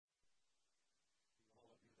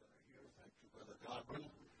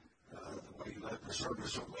The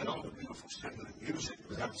service went on, the beautiful singing music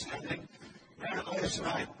was outstanding. And last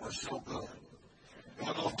night was so good.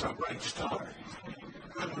 Got off to a great start.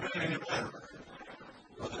 Couldn't have been any better.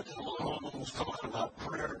 But the Lord was talking about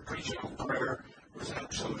prayer, preaching on prayer was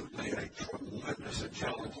absolutely a tremendous and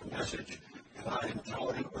challenging message. And I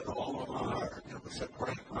enjoyed it with all of my heart. It was a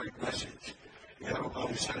great, great message.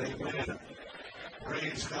 Everybody said amen.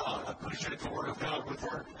 Praise God. I appreciate the Word of God with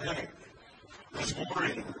her today. This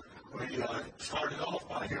morning, we started off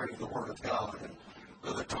by hearing the Word of God. And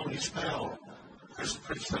Brother Tony Spell has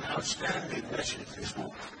preached an outstanding message this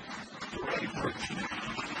morning. Great preaching.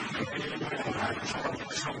 Amen. I enjoyed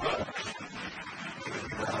it so much.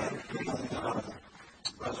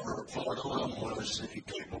 Brother Florida Lum was the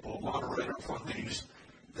capable moderator for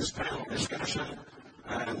this panel discussion.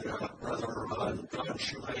 And Brother John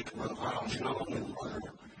Shoemaker, Brother Miles Young, and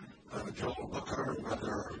Brother Joel Booker, and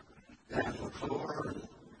Brother Dan McClure, and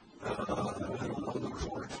I don't know, there was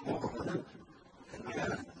one more. And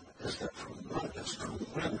man, just a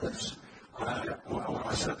tremendous. When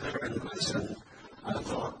I sat there and listened, I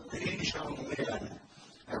thought, these young men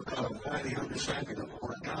have got a mighty understanding of the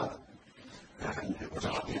Word of God. And it was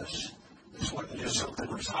obvious. This wasn't just something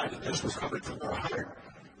recited. This was coming from their heart.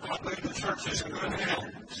 I believe the church is in good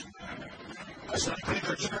hands. I said, I believe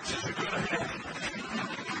the church is in good hands.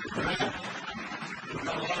 Amen. We've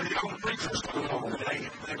got a lot of young preachers coming on today.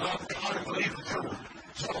 They love God and believe the truth.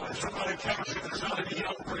 So if somebody tells you there's not any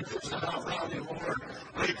young preachers that are around the Lord,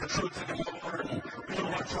 believe the truth in the Lord, and you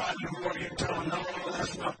don't want to try to do what you tell them, no,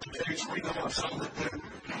 that's not the case. We know of some that do.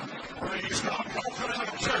 Praise God. God's going to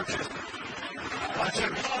have churches. I said,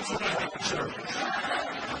 God's going to have churches.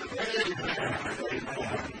 Amen.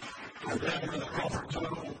 And then Brother Crawford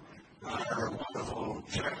Toon, our wonderful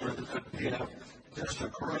chairman of the PF, just a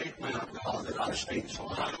great man of God that I speak so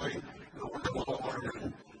highly of the Lord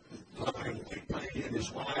and loving deeply, and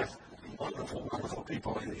his wife, wonderful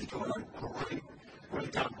people, and he's doing a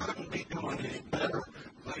great job. Couldn't be doing any better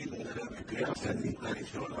leading the WPF than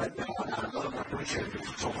he's doing right now, and I love and appreciate it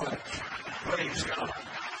so much. Praise God.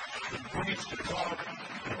 He preached and taught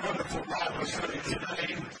a wonderful Bible study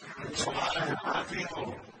today, and so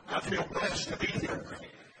I feel blessed to be here.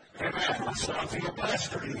 Amen. So I feel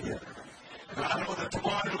blessed to be here. And I know that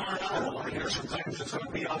tomorrow night I want to hear some things that's going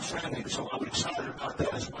to be outstanding, so I'm excited about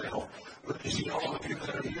that as well. But to see all of you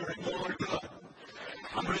that are hearing the Lord good,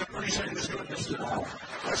 I'm going to appreciate His goodness tonight.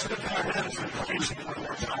 Let's lift our hands and praise Him one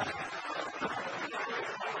more time.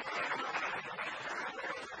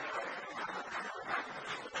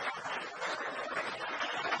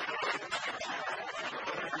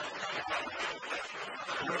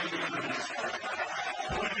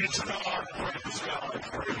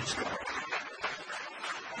 Praise God.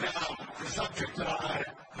 Now, the subject that I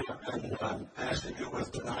have been asked to deal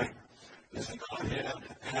with tonight is the Godhead,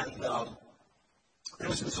 and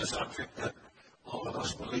this is a subject that all of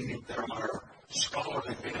us believe there are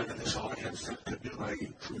scholarly men in this audience that could do a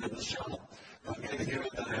tremendous job. Men here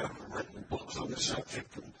that have written books on this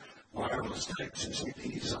subject and wireless tapes and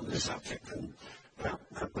CDs on this subject, and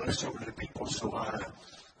have blessed so many people, so I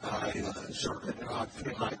certainly do not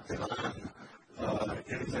feel like that I'm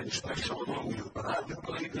anything special among you, but I do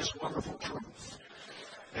believe this wonderful truth.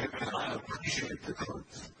 And I appreciate the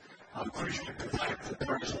truth. I appreciate the fact that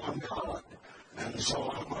there is one God. And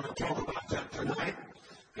so I'm going to talk about that tonight.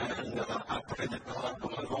 And I pray that God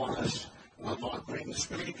will anoint us, will anoint me to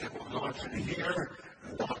speak, and will anoint you to hear,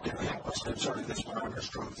 and God can help us concerning this marvelous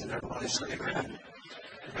truth. And everybody say amen.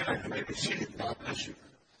 Amen. You may be seated. God bless you.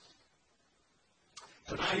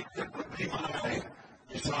 Tonight, it would be my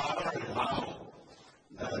desire and my hope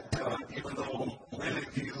that even though many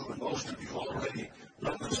of you and most of you already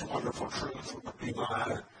know this wonderful truth, it would be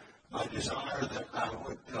my desire that I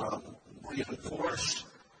would reinforce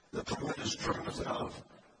the tremendous truth of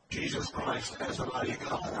Jesus Christ as a mighty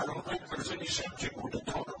God. I don't think there's any subject we can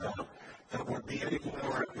talk about that would be any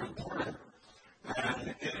more important.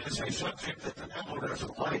 And it is a subject that the devil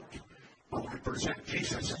doesn't like. When we present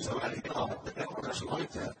Jesus as a mighty God, the devil doesn't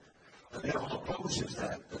like that. The devil opposes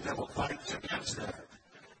that. The devil fights against that.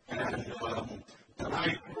 And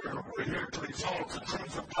tonight we're here to exalt the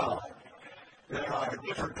truth of God. There are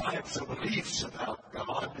different types of beliefs about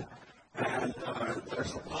God, and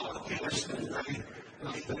there's a polytheist and they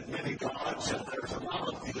believe in many gods, and there's a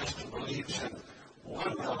monotheist who believes in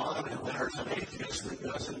one God, and there's an atheist that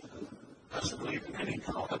doesn't believe in any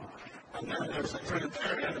God. And then there's a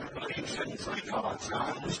Trinitarian who believes in three gods. Now,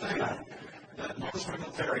 I understand that most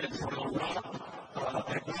Trinitarians will not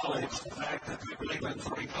acknowledge the fact that they believe in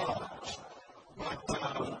three gods. But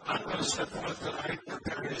I'm going to set forth tonight that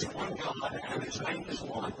there is one God, and His name is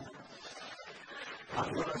one.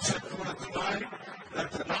 I'm going to set forth tonight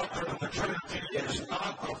that the doctrine of the Trinity is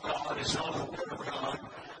not of God, it's not the Word of God.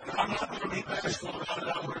 And I'm not going to be bashful about it,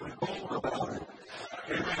 I'm going to be bold about it.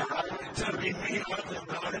 Amen. I don't intend to be mean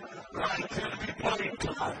about it, but I intend to be plain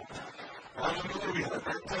tonight. Hallelujah.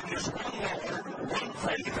 There is one Lord, one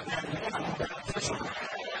faith, and one baptism.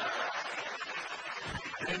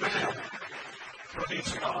 Amen.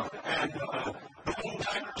 Praise God. And going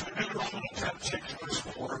back to Deuteronomy chapter 6, verse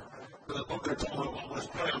 4, the book of Torah was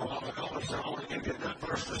praying a while ago, so I want to give you that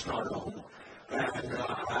verse to start on. And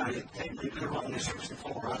I came to Deuteronomy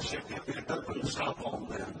 64. I said, give me a good one to stop on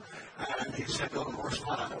then. And he said, go to verse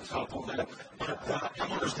 5, stop on that. But I'm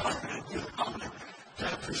going to start in Deuteronomy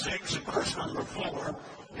chapter 6 and verse number 4.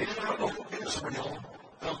 Hear, O Israel,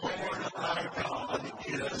 the Lord our God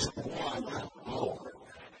is one Lord.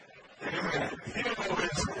 Amen. Hear, O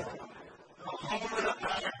Israel, the Lord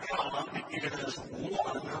our God is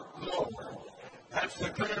one Lord. That's the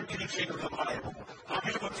clear teaching of the Bible. I'll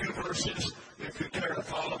give a few verses if you care to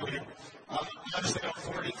follow me. Isaiah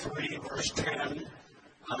 43, verse 10.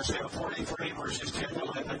 Isaiah 43, verses 10 and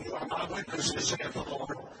 11. You are my witnesses, saith the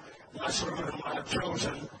Lord, my servant whom I have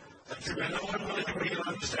chosen, that you may know and believe me and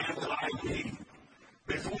understand that I am He.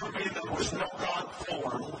 Before me there was no God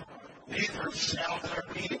formed, neither shall there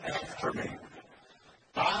be after me.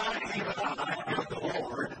 I, even I, am the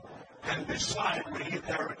Lord, and beside me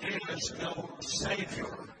there is no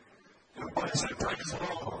Savior. And what is that? Praise the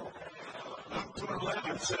Lord. Luke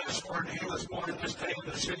 2:11 says, for he was born this day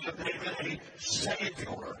in the city of David a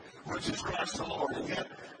Savior, which is Christ the Lord. And yet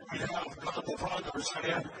we have God the Father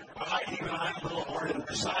saying, I, even I am the Lord, and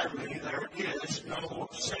beside me there is no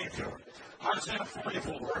Savior. Isaiah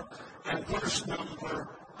 44 and verse number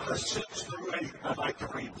 6 through 8, I'd like to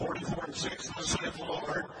read. 44 and 6, thus saith the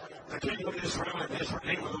Lord, the King of Israel and his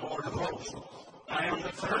Redeemer, the Lord of hosts. I am the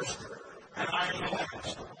first, and I am the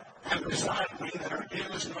last, and beside me there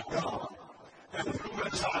is no God. And who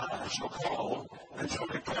as I shall call, and shall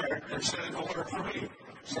declare it, and set in order for me,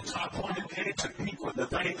 since I appointed gates and people in the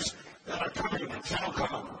things that are coming and shall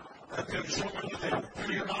come, that them show unto them,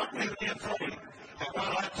 fear not, neither be afraid. And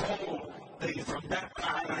what I told thee from that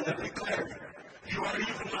time I have declared, you are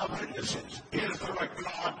even my witnesses. Is there a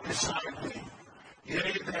God beside me?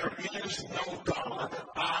 Yea, there is no God,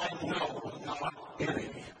 I know not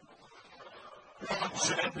any. God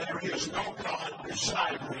said, there is no God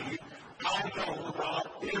beside me, I know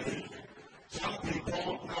not any. Some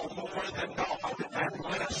people know more than God and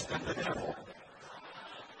less than the devil.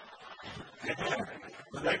 Amen.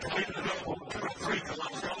 When they claim to know 2 or 3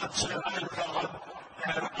 gods, God said, I am God,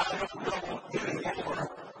 and I don't know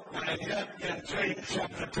anymore. And yet in James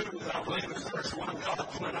chapter 2, I believe it's verse 1, God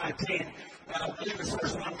 2:19, and I believe it's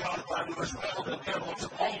verse 1, God, by who is well, the devils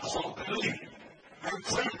also believe and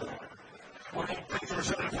tremble. One of the things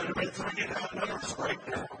said, if it had been 3, you'd have a nervous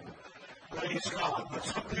breakdown. Praise God. But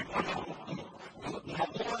some people know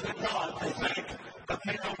more than God, they think, but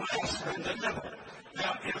they know less than the devil.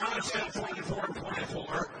 Now, in Isaiah 44 and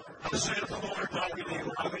 24, thus saith the Lord thy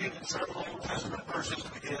Redeemer. I'm reading several Old Testament verses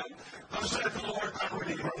to begin. Thus saith the Lord thy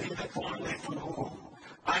Redeemer, he that formed thee from the womb.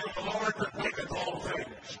 I am the Lord that maketh all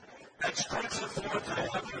things, that stretcheth forth the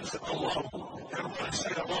heavens alone. Everybody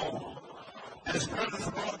say alone. As breath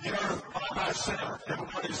above the earth by myself.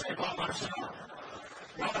 Everybody say by myself.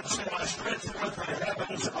 God said, I stretch forth the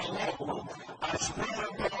heavens alone. I spread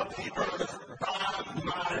above the earth by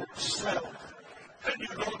myself. Then you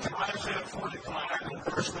go to Isaiah 45 and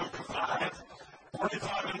verse number 5.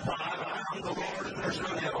 45 and 5, I am the Lord and there's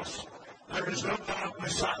none else. There is no God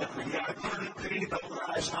beside me. I girded thee, though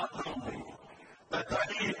thou hast not known me. That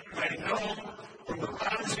they may know from the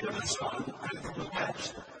rising of the sun and from the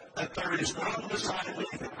west, that there is none beside me.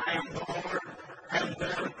 I am the Lord, and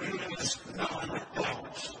there is none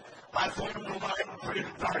else. I form the light and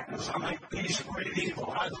create darkness. I make peace and great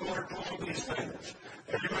evil. I, the Lord, do all these things.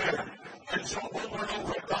 Amen. And so over and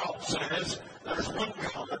over, God says, there's one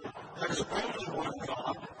God, there's only one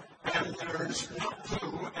God, and there's not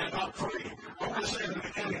 2 and not 3. I want to say in the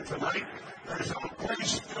beginning tonight, there's no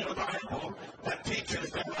place in the Bible that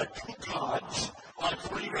teaches there are 2 gods or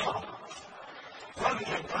 3 gods.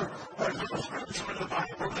 Remember, there's no scripture in the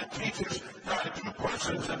Bible that teaches there are 2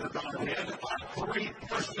 persons in the Godhead or 3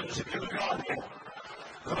 persons in the Godhead.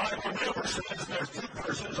 The Bible never says there's 2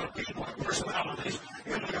 persons or people and personalities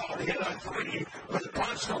in the Godhead or 3, but it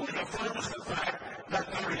constantly affirms the fact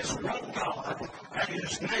that there is one God and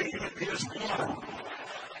his name is one.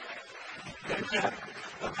 Amen.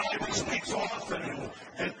 The Bible speaks often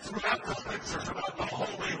and throughout the scriptures about the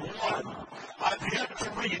Holy One. I've yet to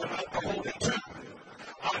read about the Holy Two.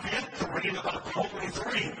 I've yet to read about the Holy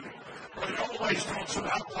Three. But it always talks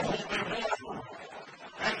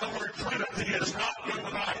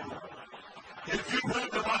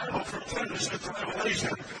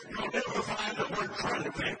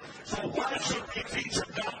Trinity. So why should we teach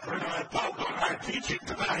a doctrine or a dogma or teaching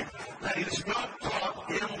tonight that is not taught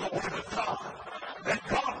in the Word of God? That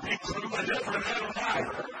God be true and every man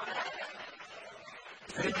liar.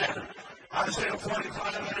 Amen. Isaiah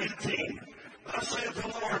 45 and 18. Thus saith the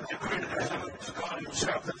Lord, that created the heavens, God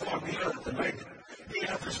himself that formed the earth and made it. He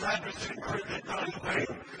hath established and created it not in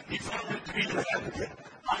vain. He formed it to be inhabited.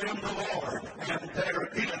 I am the Lord, and there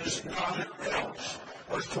is none else.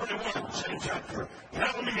 Verse 21, same chapter.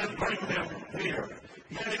 Tell me and bring them near.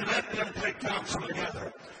 Yea, let them take counsel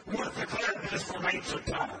together. Who hath declared this from ancient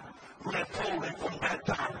time? Who hath told it from that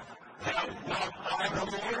time? Have not I the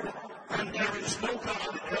Lord? And there is no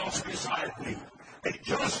God else beside me. A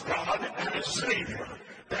just God and a Savior.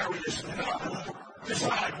 There is none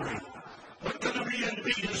beside me. Look unto me and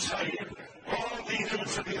be saved, all the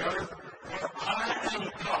ends of the earth, for I am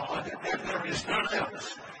God, and there is none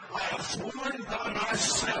else. I have sworn by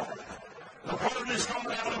myself. The word is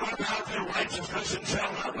gone out of my mouth in righteousness and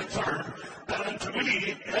shall not return, that unto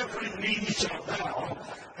me every knee shall bow,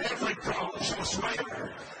 every tongue shall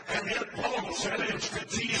swear. And yet Paul said it's to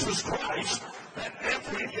Jesus Christ that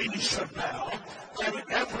every knee should bow, and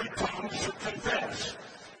every tongue should confess.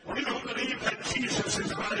 We don't believe that Jesus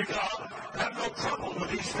is mighty God. Have no trouble with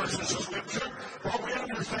these verses of Scripture, for we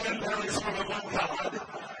understand there is only one God.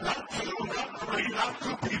 Not two, not three, not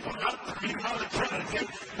two people, not three, not a Trinity,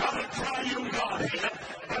 not a triune Godhead,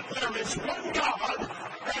 but there is one God,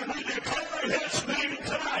 and we declare his name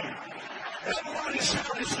tonight. Everybody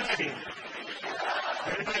shout his name.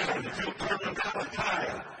 Amen. If you'll turn to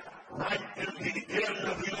Malachi, right in the end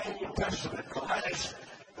of the Old Testament,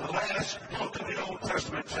 the last book of the Old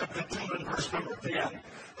Testament, chapter 2 and verse number 10.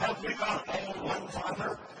 Have we not all one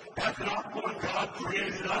Father? Hath not one God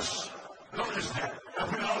created us? Notice that.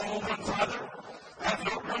 Have we not all one Father? Hath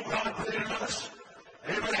not one God created us?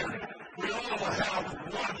 Amen. We all have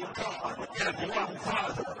one God and one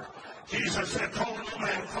Father. Jesus said, call no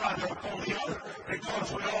man Father upon the other,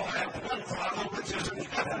 because we all have one Father which is in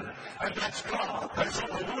heaven, and that's God. There's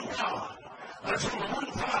only one God. There's only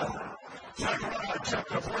one Father. Zechariah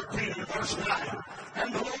chapter 14 and verse 9.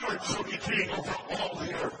 And the Lord shall be king over all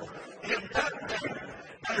the earth. In that day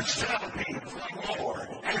there shall be one Lord,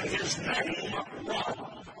 and his name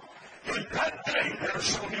one. In that day there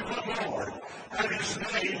shall be one Lord, and his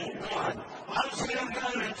name one. Isaiah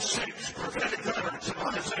 9 and 6, prophetic utterance of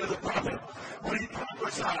Isaiah the prophet, when he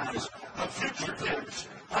prophesies of future things.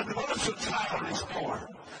 Unto us a child is born,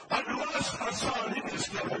 unto us a son is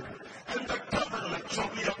given, and the government shall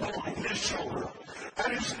be upon his shoulder,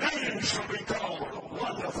 and his name shall be called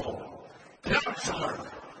Wonderful, Counselor,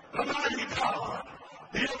 the Mighty God,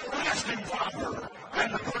 the Everlasting Father,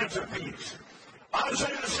 and the Prince of Peace.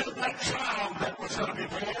 Isaiah said that child that was going to be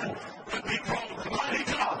born would be called the Mighty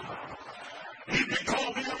God. He'd be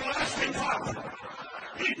called the Everlasting Father.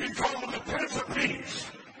 He'd be called the Prince of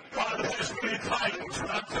Peace. God has many titles,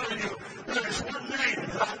 and I'm telling you, there's one name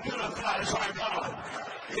that identifies our God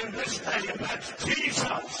in this day, and that's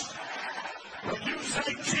Jesus. When you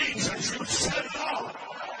say Jesus, you said it all.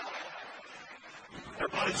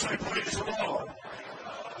 Everybody say, praise the Lord.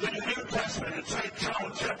 In the New Testament, in St.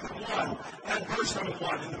 John chapter 1 and verse number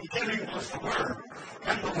 1, in the beginning was the Word,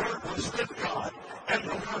 and the Word was with God, and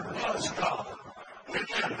the Word was God.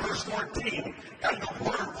 Again, verse 14, and the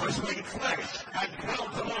Word was made flesh and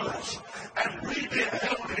dwelt among us, and we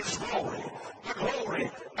beheld his glory, the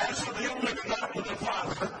glory as of the only begotten of the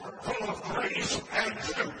Father, full of grace and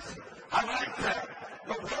truth. I like that.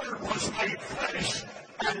 The Word was made flesh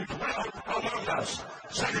and dwelt among us.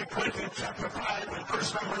 2 Corinthians chapter 5 and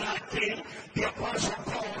verse number 19, the Apostle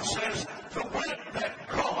Paul says, the way that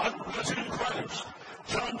God was in Christ.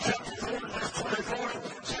 John chapter 4 verse 24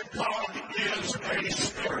 said, God is a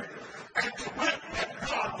spirit. And the way that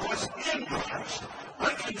God was in Christ,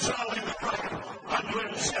 reconciling the world unto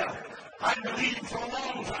himself. I believe for a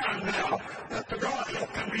long time now that the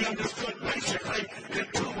Godhead can be understood basically in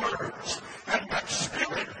two words, and that's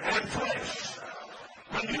spirit and flesh.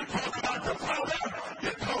 When you talk about the Father,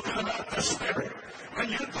 you're talking about the Spirit. When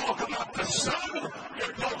you talk about the Son,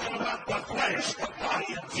 you're talking about the flesh, the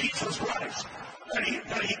body of Jesus Christ. That he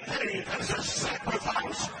came as a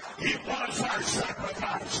sacrifice. He was our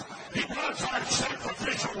sacrifice. He was our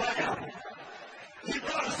sacrificial lamb. He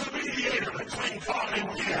was the mediator between God and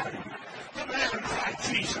man. The man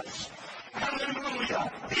Christ Jesus.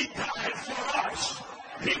 Hallelujah. He died for us.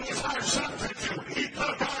 He was our substitute. He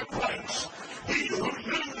took our place. He who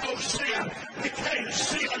knew no sin became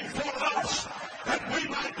sin for us, that we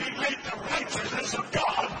might be made the righteousness of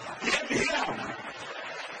God in him.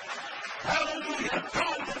 Hallelujah.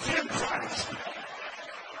 God was in Christ.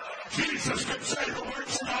 Jesus could say the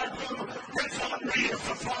works that I do, it's on me as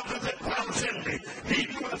the Father that dwells in me. He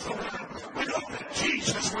doeth the work. We know that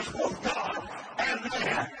Jesus was both God and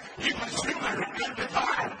man. He was human and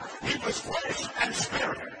divine. He was flesh and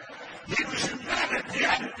spirit. He was humanity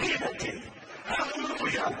and deity.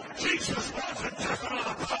 Hallelujah. Jesus wasn't just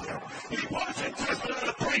another prophet. He wasn't just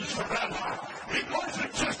another priest or rabbi. He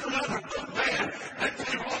wasn't just another good man that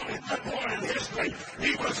came along at that point in history.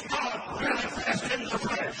 He was God manifest in the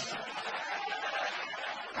flesh.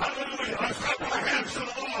 Hallelujah. Let's clap our hands to the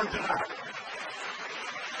Lord tonight.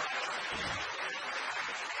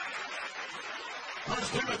 1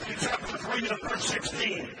 Timothy chapter 3 and verse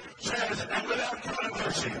 16 says, and without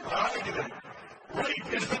controversy,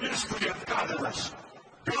 great is the mystery of godliness.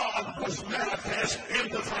 God was manifest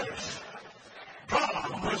in the flesh.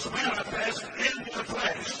 God was manifest in the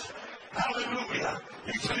flesh. Hallelujah.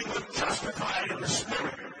 He said he was justified in the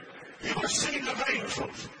spirit. He was seen of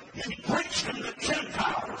angels. He preached to the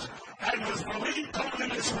Gentiles and was believed on in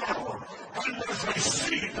this world and was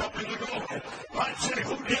received up in the glory. I'd say,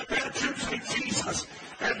 who did that? You say Jesus.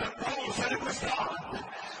 And the Paul said it was God.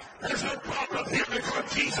 There's no problem here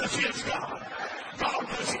because Jesus is God. God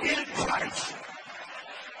was in Christ.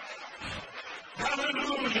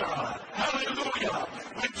 Hallelujah. Hallelujah.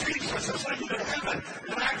 When Jesus ascended to heaven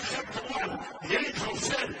in Acts chapter 1, the angel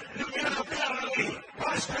said, you men of Galilee,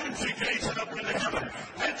 why stand ye gazing up into heaven?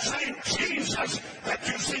 And say, Jesus, that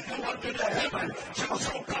you see go up into heaven, shall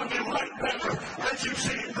so come in right manner as you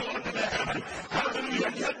see him go up into heaven.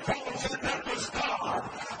 Hallelujah. Yet Paul said that was God.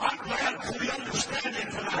 I'm glad for the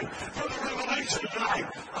understanding tonight, for the revelation tonight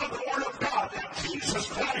of the Word of God, that Jesus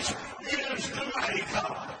Christ is the mighty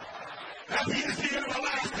God. And He is the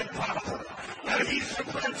everlasting Father. And He's the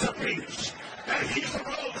Prince of Peace. And He's the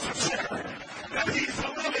Rose of Sharon. And He's the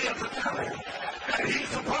Lily of the Valley. And He's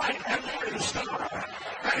the bright and morning star.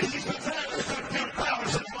 And He's the fairest of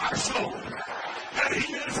 10,000 of our soul. And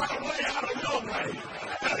He is our way out of no way.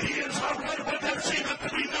 And He is our way when there seemeth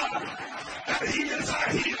to be none. And He is our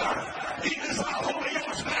healer. He is our Holy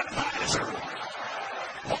Ghost baptizer.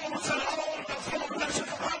 Holds in all the fullness of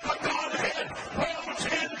the Godhead. Holds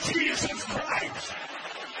in Jesus Christ.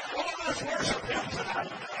 Oh, let's worship Him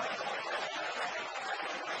tonight.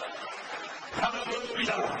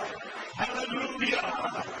 Hallelujah. Hallelujah.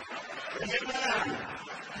 Amen.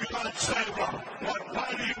 You might say, well,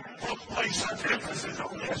 why do you both place such emphasis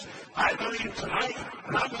on this? I believe tonight,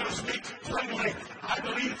 and I'm going to speak plainly, I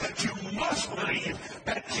believe that you must believe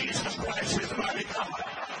that Jesus Christ is the mighty God.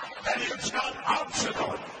 And it's not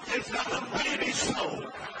optional. It's not a maybe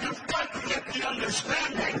so. You've got to get the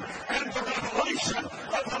understanding and the revelation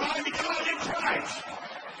of the mighty God in Christ.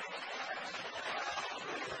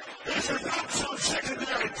 This is not some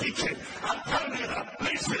secondary teaching. I'm telling you the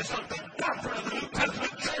basis of the doctrine of the New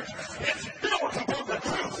Testament church is built upon the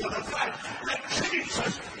truth of the fact that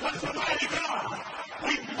Jesus was the mighty God.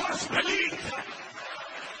 We must believe.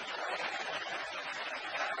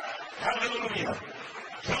 Hallelujah.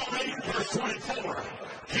 John 8, verse 24.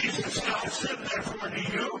 Jesus said, I said therefore to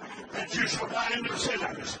you that you shall die in your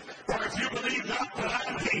sins. For if you believe not that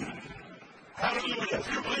I am He. Hallelujah.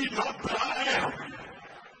 If you believe not that I am.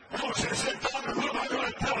 Moses said, Father, who am I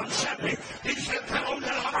going to tell him sent me? He said, tell him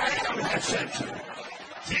that I am has sent you.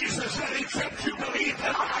 Jesus said, except you believe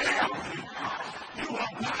that I am, you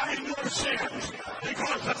will die in your sins.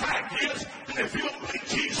 Because the fact is that if you don't believe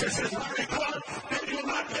Jesus is very God, then you'll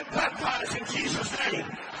not get baptized in Jesus' name.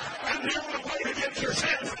 And the only way to get your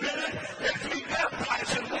sins forgiven is to be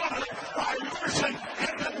baptized in water by immersion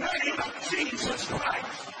in the name of Jesus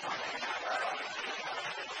Christ.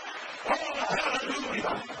 Oh,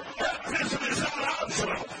 hallelujah. Baptism is not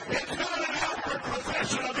optional. It's not an outward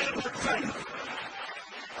profession of inward faith.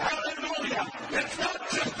 Hallelujah. It's not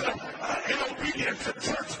just in obedience to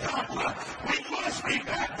church dogma. We must be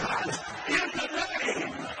baptized in the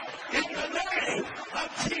name of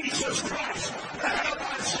Jesus Christ to have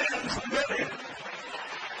our sins forgiven.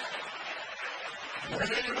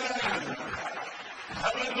 Amen.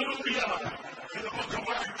 Hallelujah. In the book of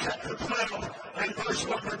Mark, chapter 12, and verse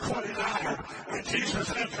number 29, and Jesus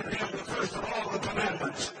answered him, the first of all the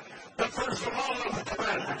commandments. The first of all of the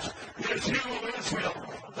commandments is, Hear, O Israel,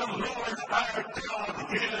 the Lord our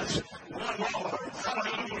God is one Lord.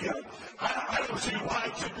 Hallelujah. I don't see why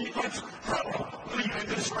it should be much trouble believing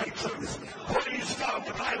this great truth. Praise God,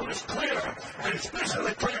 the Bible is clear, and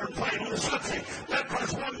especially clear and plain on the subject that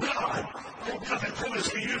there's one God. Oh, Brother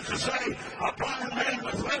Timothy used to say, a blind man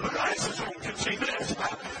with 11 eyes can see this.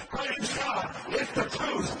 Praise God, it's the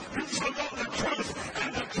truth. You shall know the truth,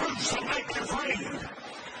 and the truth shall make you free.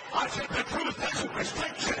 I said the truth doesn't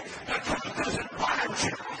restrict you. The truth doesn't bind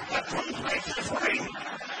you. The the truth makes us free.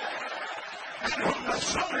 And whom the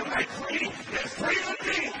Son makes free is free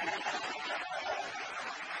indeed.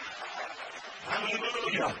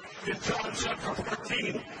 Hallelujah. In John chapter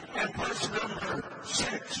 14 and verse number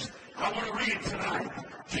 6, I want to read tonight.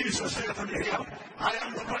 Jesus said unto him, I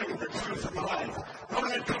am the way, the truth, and the life. No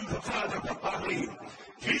man come to the Father but by me.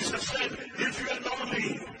 Jesus said, if you had known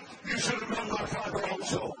me, you should have known my Father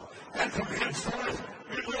also. And from henceforth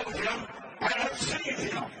you know him and have seen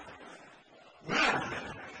him. Man.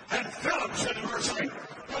 And Philip said in verse 8,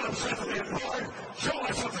 Philip said to him, Lord, show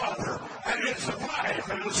us the Father, and it suffices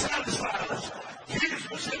and it satisfies us.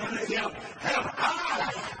 Jesus said unto him, have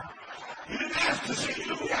I? You didn't ask to see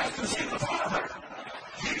you, you asked to see the Father.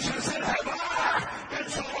 Jesus said, have I been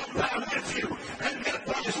so long time with you, and yet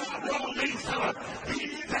thou shalt know me, Philip?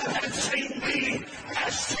 He that has seen me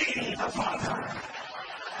has seen the Father.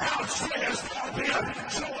 How sayest thou then,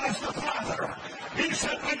 show us the Father? He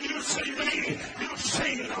said, when you see me, you've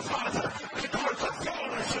seen the Father, because the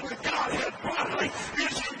fullness of the Godhead bodily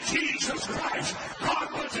is in Jesus Christ.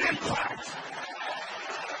 God was in Christ.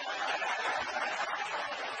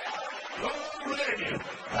 Glory.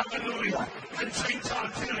 Hallelujah. In St.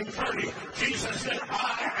 John 10:30, Jesus said,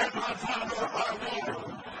 I and my Father are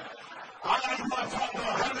one. I and my Father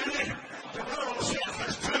are how many? The world says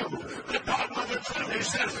there's two. The dogma of the Trinity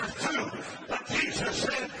says there's two. But Jesus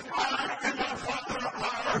said, I and my Father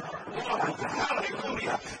are one.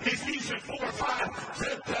 Hallelujah. Ephesians 4:5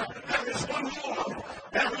 said there is one Lord,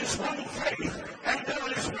 there is one faith, and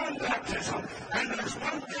there is one baptism, and there's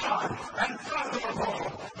one God and Father of all,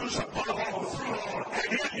 who's above all, through all,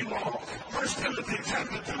 and in you all. 1 Timothy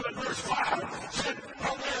chapter 2 and verse 5 said,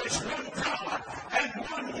 for there is one God and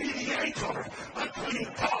one mediator between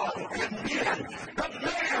God and men, the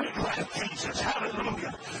man Christ Jesus,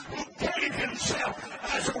 hallelujah, who gave himself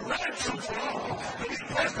as a ransom for all, to be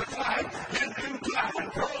testified in due time.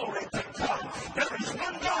 Glory to God. There is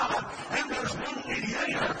one God and there's one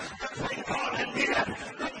mediator between God and men,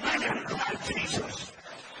 the man Christ Jesus.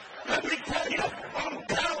 Let me tell you, on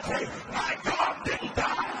Calvary, my God didn't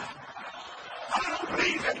die. I don't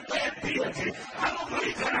believe in dead deity. I don't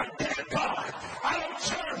believe in a dead God. I don't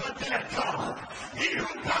serve a dead God. He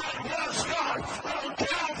who died was God. On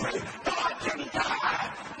Calvary, God didn't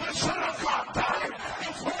die. The Son of God died.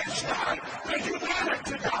 The flesh died. The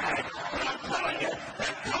humanity died. But I'm telling you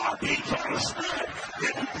that God, the eternal Spirit,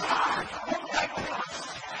 didn't die on that cross.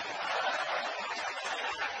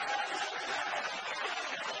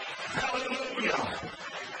 Hallelujah.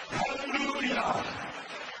 Hallelujah.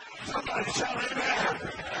 Somebody shout amen.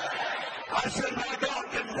 I said, my God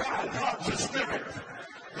didn't die. God's a spirit.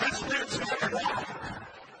 That spirit's never died.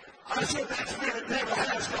 I said, that spirit never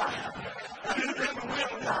has died. And it never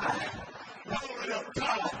will die. Glory to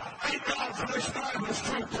God. Thank God for this marvelous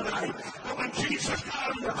truth tonight. But when Jesus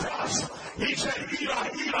died on the cross, he said, Eli,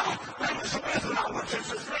 Eli, that was the methodology. It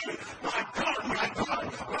says, my God,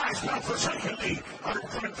 why hast thou forsaken me? I heard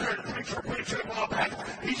from a third preacher a while back.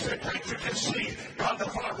 He said, can't you just see God the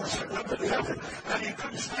Father sitting up in heaven, and he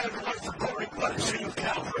couldn't stand to watch the glory blood scene of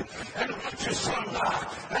Calvary, and watch his son die.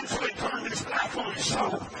 And so he turned his back on his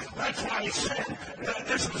son. That's why he said,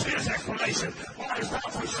 this was his explanation. Why hast thou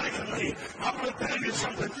forsaken me? I'm going to tell you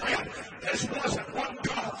something, friend. This wasn't one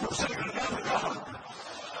God forsaking another God.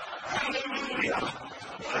 Hallelujah.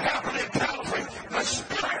 What happened in Calvary? The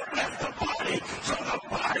Spirit left the body so the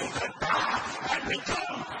body could die and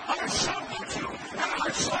become our substitute and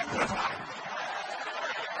our sacrifice.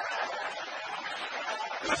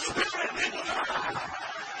 The Spirit didn't die.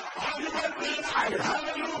 Are you with me tonight?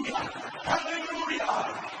 Hallelujah. Hallelujah.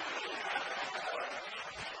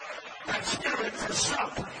 That Spirit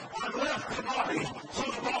forsook and left the body so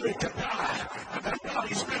the body could die. And that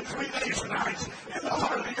body spent 3 days and nights in the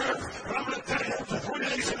heart of the earth. But I'm going to tell you, after 3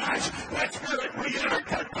 days and nights, that Spirit re-entered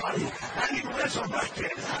that body and he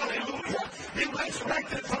resurrected. Hallelujah. He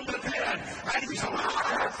resurrected from the dead and he's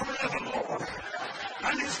alive forevermore.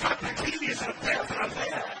 And he's got the keys of death and of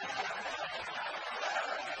death.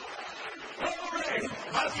 Glory!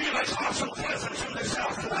 I feel his awesome presence in this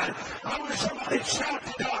house tonight. I wish somebody shout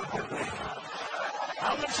to God with me.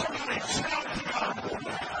 I wish somebody shout to God with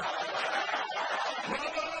me.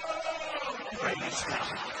 Oh, praise God.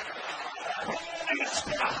 Praise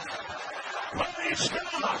God. Praise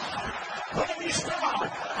God. Praise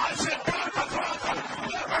God. I said, God the Father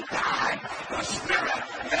never died. The Spirit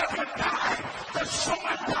never died. The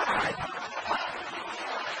Son died.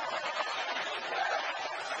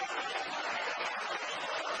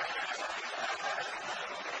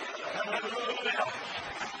 Hallelujah.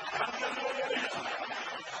 Hallelujah.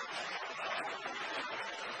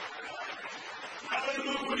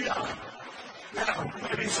 Hallelujah. Now,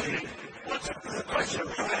 maybe see, what's the question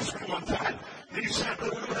I asked him one time? He said,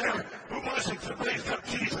 over there, who was it that raised up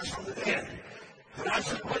Jesus from the dead? And I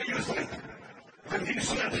said, what do you think? And he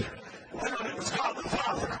said, well, it was God the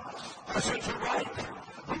Father. I said, you're right.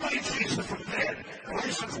 Who raised Jesus from the dead?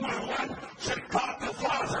 Galatians 1:1 said, God the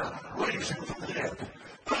Father raised him from the dead.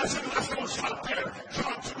 But I said, let's don't stop there.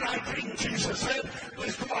 John 2:19, Jesus said,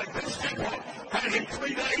 destroy this temple, and in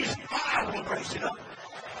 3 days I will raise it up.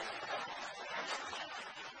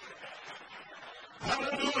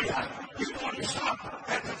 Hallelujah. You want to stop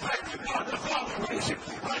at the fact that God the Father raised him.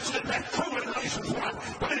 I said that's true in Galatians 1.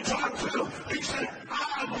 But in John 2, he said,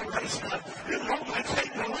 I will raise him up. In Romans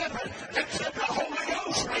 8:11, it said the Holy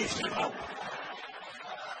Ghost raised him up.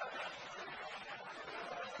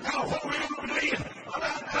 Now, what we don't believe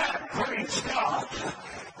about that, praise God.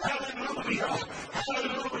 Hallelujah.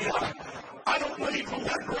 Hallelujah. I don't believe on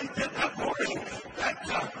that great day that morning that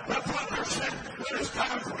the Father said, it is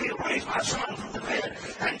time for me to raise my son from the dead.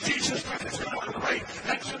 And Jesus took his son on the grave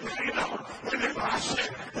and said, you know, remember I said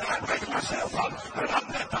that I'd raise myself up. And about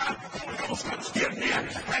that time, the Holy Ghost comes getting in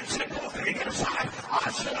and said, go to the inside.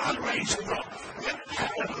 I said, I'll raise him up.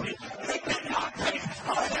 Hallelujah. It did not take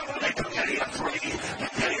a heavenly committee of three to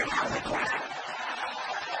get him out of the ground.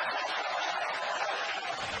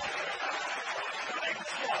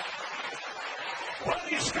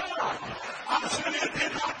 Praise God. I said it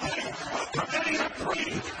did not take a committee of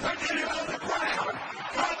three to get him out of the ground.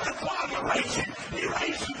 God the Father raised him. He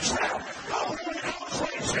raised himself. The Holy Ghost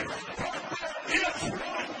raised him. But there is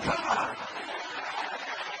one God.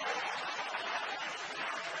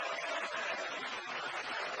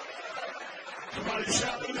 Somebody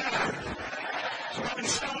shout amen. Somebody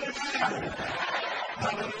shout amen.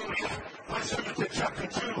 Hallelujah. 1 Timothy chapter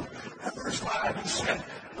 2 and verse 5, he said,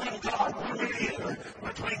 one God, one mediator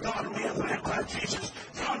between God and man, the man Christ Jesus.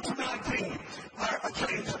 John 2:19,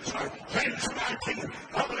 James 2:19,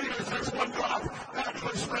 I believe there's one God, that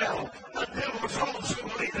was well. The devils also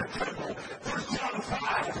believe and tremble. 1 John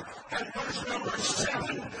 5 and verse number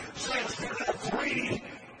 7 says, for there are three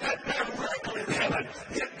that bear record in heaven.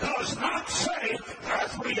 It does not say there are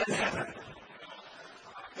three in heaven.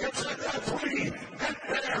 It said there are three that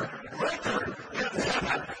bear record in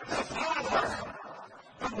heaven. The Father,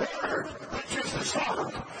 the Word, which is the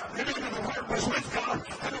Son. Remember, the Word was with God,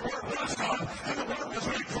 and the Word was God, and the Word was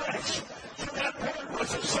made flesh. So that Word was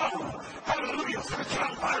the Son. Hallelujah. 1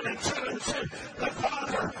 John 5:7 said, the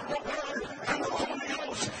Father, the Word, and the Holy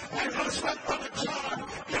Ghost. And let's let Brother John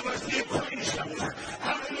give us the equation.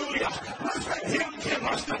 Hallelujah. Let's let him give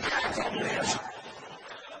us the math on this.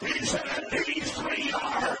 He said that these three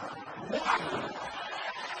are one.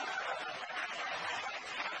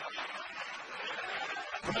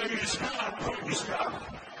 Praise God, praise God.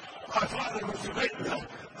 My father was debating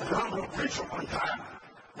a nominal preacher one time,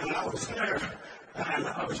 and I was there, and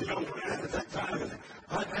I was a young man at that time, and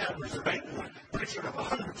my dad was debating a preacher of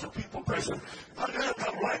hundreds of people present. My dad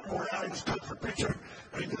got a whiteboard out, he stood for preacher,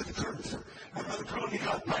 and he did the terms. And Brother Crony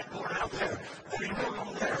got a whiteboard out there, and he wrote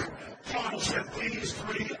on there, John said, these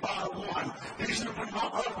three are one. He said, when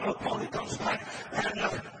my opponent comes back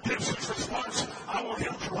and gives his response, I want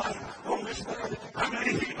him to write on this board how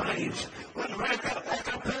many he believes. When the man got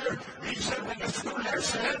back up there, he said, when the scripture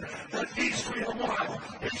said that these three are one,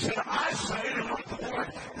 he said, I say, and wrote the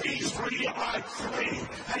board, these three are three.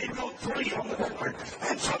 And he wrote three on the board.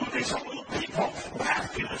 And some of his own people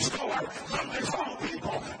laughed in the store. Some of his own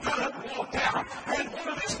people got up and walked out. And one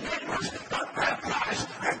of his neighbors got baptized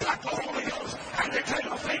and got the Holy Ghost and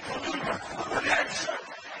became a faithful believer of the next.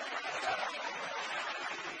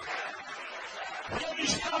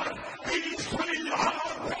 Praise God. These three are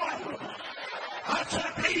one. I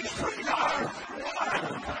said these three are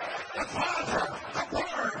one. The Father, the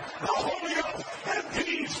Word, the Holy Ghost, and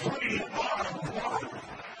these three are one.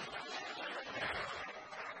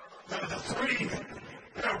 Now the three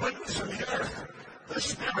bear witness in the earth, the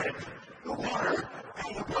Spirit, the water,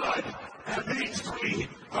 and the blood, and these three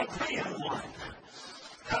are three in one.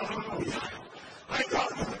 Hallelujah. Thank God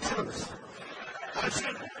for the truth. I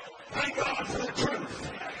said, thank God for the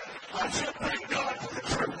truth. I said, thank God for the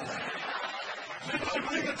truth. Anybody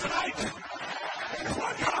believe it tonight? It's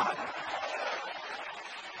my God.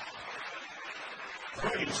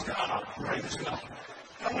 Praise God. Praise God.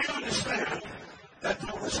 And we understand that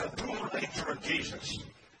there was a dual nature of Jesus.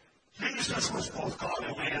 Jesus was both God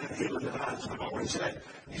and man, and human divine. So the Lord said,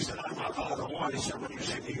 he said, I'm my Father one. He said, when you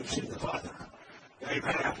see me, you've seen the Father.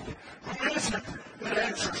 Amen. Who is it that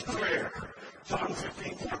answers prayer? John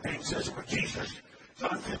 15:14 says it with Jesus.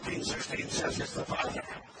 John 15:16 says it's the Father.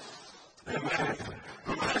 Amen.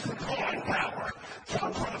 Who has the drawing power?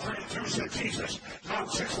 John 12:32 said Jesus. John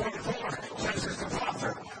 6:44 says it's the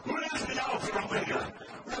Father. Who is the Alpha and Omega?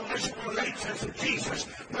 Revelation 1:8 says it's Jesus.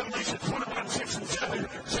 Revelation 21:6 and 7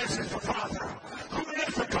 says it's the Father. Who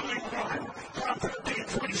is the coming one? John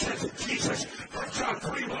 13:20 says it's Jesus. 1 John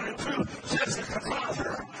 3:1 and 2 says it's the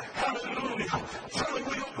Father. Hallelujah. Surely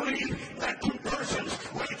we don't believe that two persons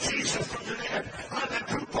raised Jesus from the dead. Are that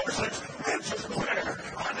two persons answers prayer?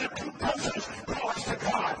 Are that two persons draw us to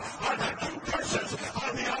God? Are that two persons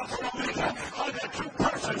are the Alpha and Omega? Are that two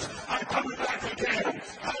persons are coming back again?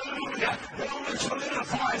 Hallelujah. It only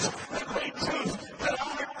solidifies the great truth that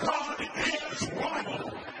our God is one.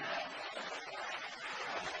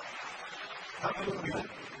 Hallelujah.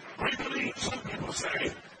 We believe, some people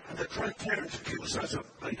say, and the Trinitarians accuse us of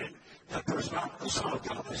believing that there's not the Son of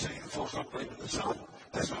God. They say the folks don't believe in the Son.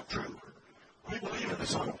 That's not true. We believe in the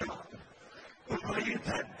Son of God. We believe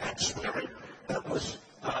that that Spirit that was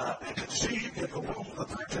conceived in the womb of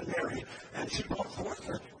the Virgin Mary, and she brought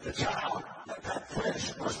forth the child, that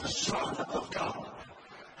flesh was the Son of God.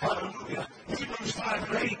 Hallelujah. Hebrews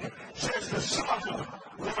 5:8 says the Son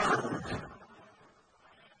learned.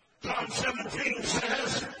 John 17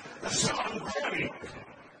 says the Son prayed.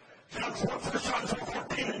 John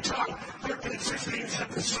 14 and John 13:16 said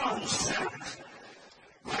the Son sent.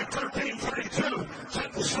 Mark 13:32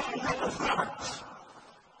 said the Son goeth not.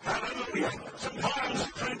 Hallelujah. Sometimes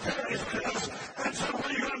Trinitarians get us and say, what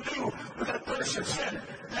are you going to do with that verse that said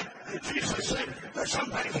that Jesus said that some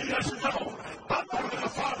things he doesn't know, but only the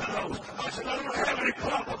Father knows. I said, I don't have any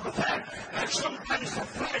problem with that. And some things the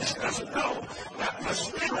flesh doesn't know, that the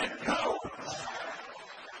Spirit knows.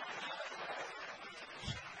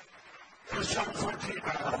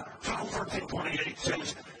 John 14:28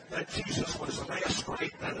 says that Jesus was less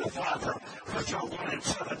great than the Father. 1 John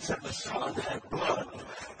 1:7 said the Son had blood.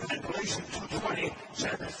 And Galatians 2:20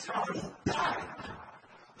 said the Son died.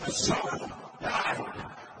 The Son died.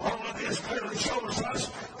 All of this clearly shows us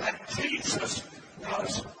that Jesus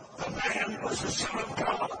was the man, was the Son of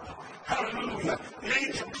God. Hallelujah. The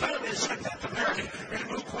angel clearly said that to Mary in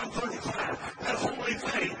Luke 1:35. That holy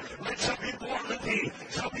thing that shall be born of thee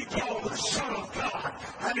shall be called the Son of God.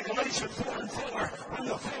 And in Galatians 4:4, when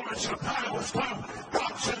the fullness of time was come,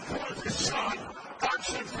 God sent forth his Son. God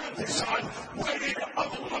sent forth his Son, made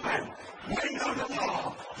of a woman, made of the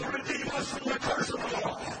law, to redeem us from the curse of the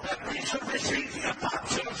law, that we should receive the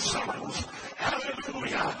adoption of sons.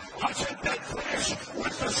 Hallelujah. I said that flesh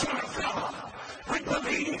was the Son of God. We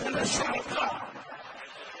believe in the Son of God.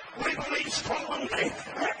 We believe strongly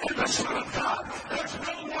in the Son of God. There's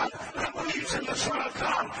no one that believes in the Son of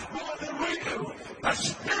God more than we do. The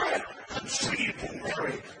Spirit conceived in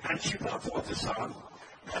Mary, and she brought forth the Son.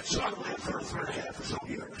 That Son lived for 3.5 or so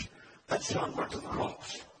years. That Son went to the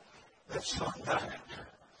cross. That Son died.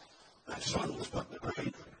 That Son was put in the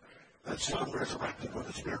grave. That Son resurrected when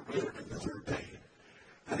the Spirit lived in the third day.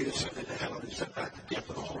 And he ascended to heaven and sent back the gift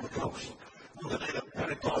of the Holy Ghost. On the day of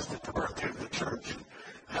Pentecost at the birthday of the church.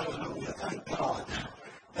 Hallelujah. Thank God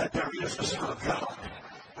that there is the Son of God.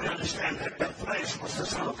 We understand that that flesh was the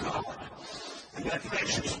Son of God. And that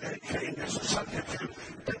flesh is came as a substitute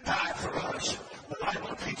to die for us. The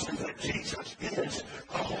Bible teaches that Jesus is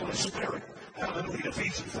the Holy Spirit. Hallelujah.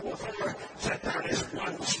 Ephesians 4:4 said there is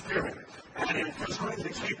one Spirit. And in 1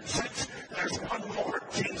 Corinthians 8:6, there's one Lord,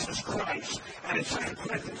 Jesus Christ. And in 2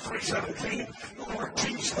 Corinthians 3:17, the Lord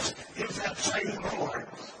Jesus is that same Lord.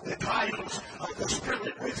 The titles of the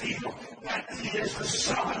Spirit reveal that he is the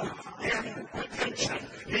Son in redemption.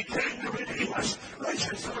 He came to redeem us.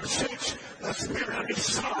 Galatians 4:6, the Spirit of his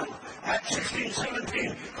Son. Acts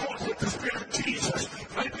 16:17 calls it the Spirit of Jesus.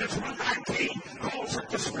 Philippians 1:19 calls it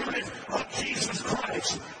the Spirit of Jesus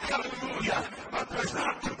Christ. Hallelujah. But there's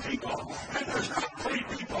not two people, and there's not three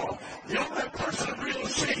people. The only person we'll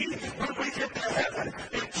see when we get to heaven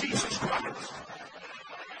is Jesus Christ.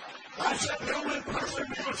 I said the only person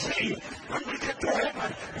we'll see when we get to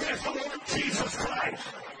heaven is the Lord Jesus Christ.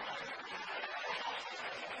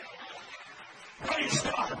 Praise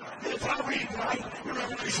God. If I read right in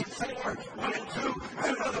Revelation 4:1 and 2,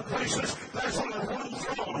 and other places, there's only one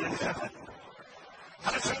throne in heaven.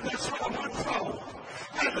 I said there's only one throne.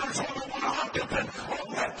 And there's only one occupant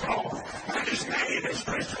on that throne. And his name is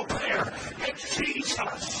crystal clear. It's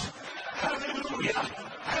Jesus. Hallelujah.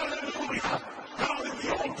 Hallelujah. God in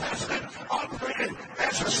the Old Testament operated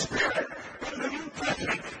as a spirit. In the New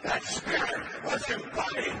Testament, that spirit was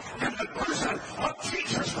embodied in the person of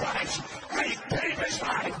Jesus Christ. And he gave his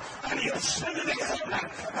life, and he ascended to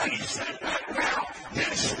heaven, and he sent back now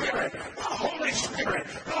his Spirit, the Holy Spirit,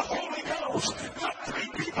 the Holy Ghost. Not three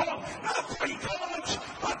people, not three gods,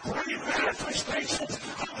 but three manifestations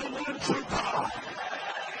of the one true God.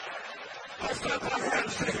 Let's lift our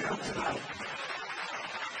hands to him tonight.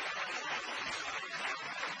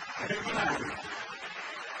 Amen.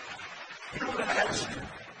 You want to ask,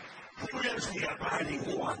 who is the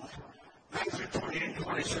abiding one? Matthew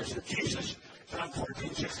 28:20 says that Jesus, John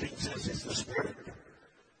 14:16 says it's the Spirit.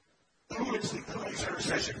 Who is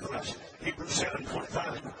intercession for us? Hebrews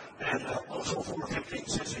 7:25 and also 4:15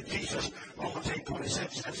 says that Jesus, Romans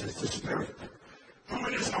 8:26 says it's the Spirit. Who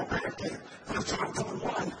is our paraclete? 1 John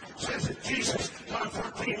 4:1 says that Jesus, John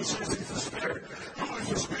 14 says it's the Spirit. Who is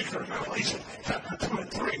the speaker? Revelation chapter 2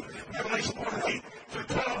 and 3. Revelation 1:8 to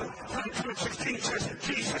 12, 22 and 16 says that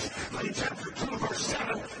Jesus, in chapter 2 verse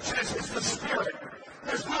 7 says it's the Spirit.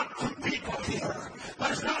 There's not two people here.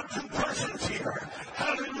 There's not two persons here.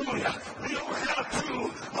 Hallelujah. We don't have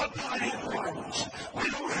two abiding ones. We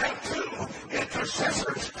don't have two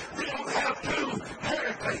intercessors. We don't have two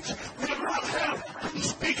paracletes. We do not have two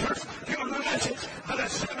speakers giving the message to the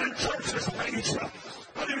seven churches of Asia.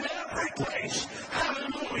 But in every place,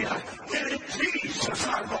 hallelujah, it is Jesus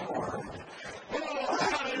our Lord. Oh,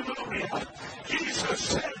 hallelujah. Jesus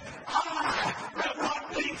said, I will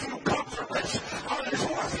not leave you comfortless or as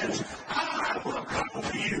orphans. I will come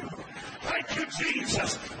to you. Thank you,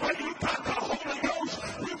 Jesus. When you've got the Holy Ghost,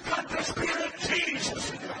 you've got the Spirit of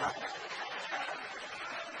Jesus in your life.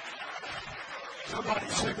 Somebody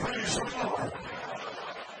say, praise the Lord.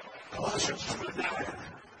 Colossians 2:9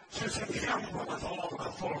 says, in him with all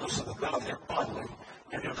the fullness of the Godhead bodily,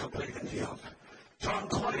 and you're complete in him. John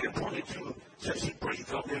 20:22 says he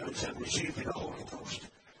breathed on them and said, receive the Holy Ghost.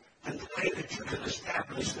 And the way that you can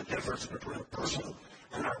establish the difference between a person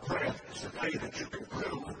and our breath is the way that you can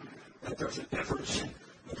prove that there's a difference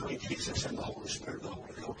between Jesus and the Holy Spirit, the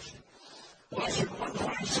Holy Ghost. Colossians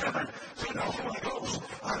 1:27 said the Holy Ghost,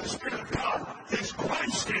 the Spirit of God, is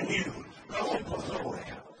Christ in you, the hope of glory.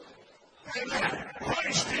 Amen.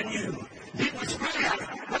 Christ in you. He was man,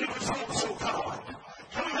 but he was also God.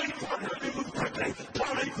 John 8:40, let me move quickly.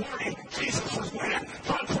 John 8:40, Jesus was man.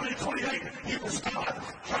 John 20:28, he was God.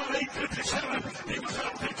 John 8:57, he was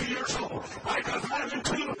about 50 years old. Micah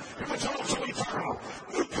 5:2, he was also eternal.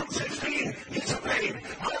 Luke 2:16, he's a babe.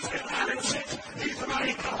 Isaiah 9:6, he's a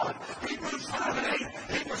mighty God. Hebrews 5:8,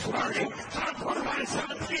 he was learning. John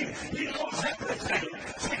 29:17, he knows everything.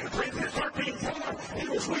 2 Corinthians 13:4, he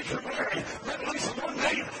was weak and weary. Revelation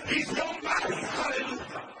 1:8, he's the Almighty.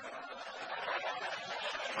 Hallelujah.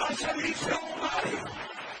 I said he's the Almighty.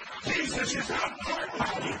 Jesus is not part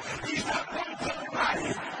mighty. He's not one-third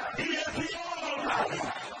mighty. He is the Almighty,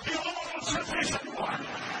 the all-sufficient one.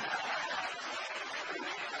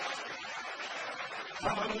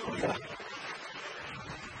 Hallelujah.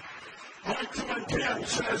 Mark 2:10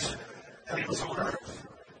 says that he was on earth.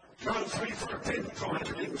 John 3:13, so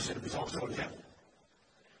Nicodemus said he was also in heaven.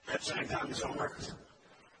 At the same time, he's on earth.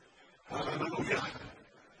 Hallelujah.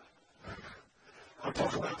 I'll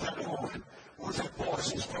talk about that in a moment. Once that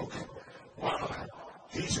voice is spoken, while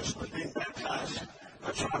Jesus was being baptized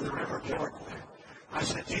by John the River Jordan, I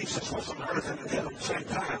said Jesus was on earth and in heaven at the same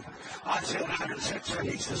time. Isaiah 9:6 said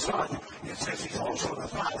he's the Son. It says he's also the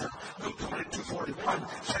Father. Luke 22:41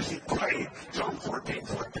 says he prayed. John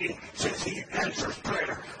 14:14 says he answers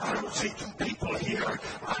prayer. I don't see two people here.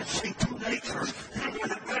 I see two natures,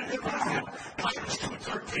 human and divine. Titus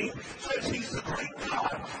 2:13 says he's the great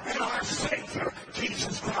God and our Savior,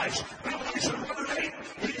 Jesus Christ. Revelation 1:8,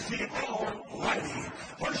 he's the Almighty.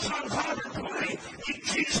 1 John 5:20,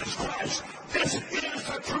 he's Jesus Christ. This is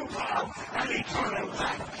the true God and eternal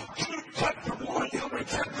life. Jude chapter 1, Hebrews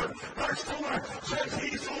chapter verse 4 says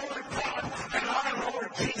he's the Lord God and our Lord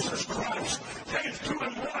Jesus Christ. James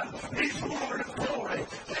 2:1, he's Lord of glory.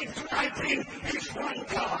 James 2:19, he's one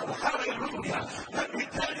God. Hallelujah. Let me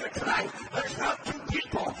tell you tonight, there's not two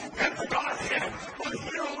people in the Godhead, but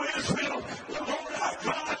hear, O Israel, the Lord our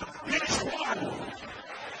God is one.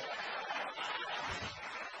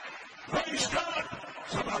 Praise God.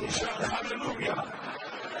 Somebody shout hallelujah.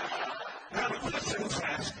 Now the questions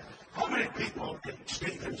ask, how many people did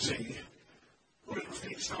Stephen see when he was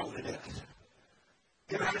being stoned to death?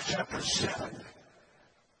 In Acts chapter 7,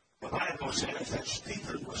 the Bible says that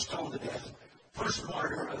Stephen was stoned to death, first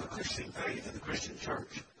martyr of the Christian faith in the Christian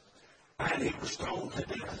church. And he was stoned to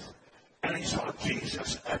death. And he saw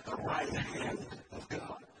Jesus at the right hand of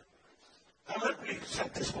God. Now let me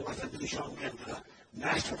set this forth, and these young men did a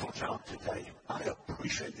masterful job today. I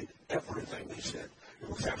appreciated everything they said. It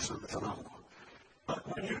was absolutely phenomenal.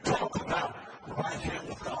 But when you talk about the right hand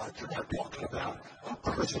of God, you're not talking about a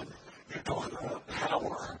person. You're talking about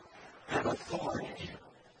power and authority.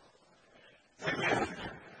 Amen.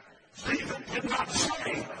 Stephen did not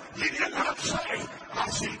say, I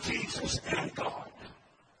see Jesus and God.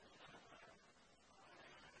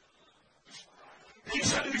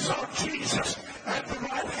 said he saw Jesus at the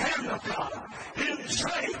right hand of God. He didn't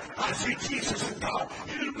say, I see Jesus in God.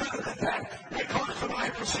 He knew better than that, because the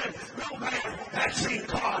Bible said, no man has seen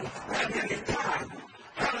God at any time.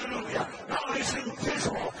 Hallelujah. Now it's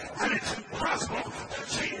invisible, and it's impossible to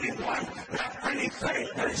see anyone at anything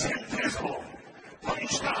that is invisible.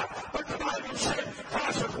 Praise God. But the Bible said,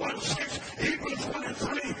 Colossians 1:6, Hebrews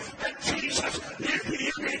 1:3, that Jesus is the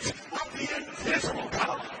image of the invisible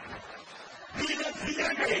God. He is the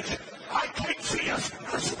image. I can't see a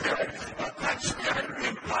spirit, but that spirit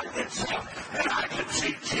implies itself. And I can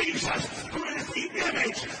see Jesus, who is the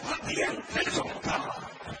image of the invisible God.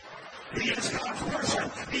 He is God's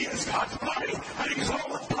person. He is God's body. And he's all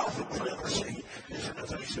the powerful we'll ever see is in the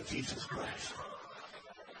face of Jesus Christ.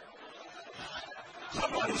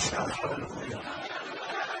 Somebody shout hallelujah.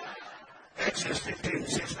 Exodus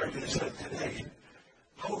 15:6 said today,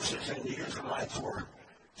 Moses and the Israelites were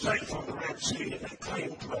safe from the Red Sea, and they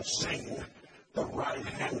claimed to have seen the right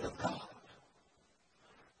hand of God.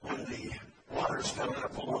 When the waters fell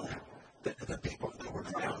upon the people that were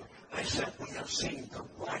drowned, they said, we have seen the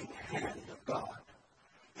right hand of God.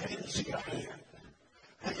 They didn't see a hand.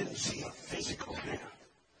 They didn't see a physical hand.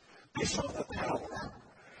 They saw the power,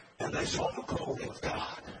 and they saw the glory of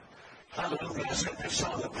God. Hallelujah. I said they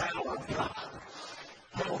saw the power of God.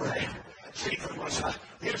 Glory. Stephen was an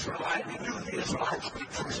Israelite. He knew the Israelite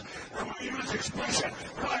scriptures. And when he used the expression,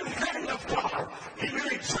 right hand of God, he knew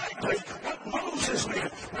exactly what Moses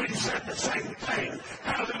meant when he said the same thing.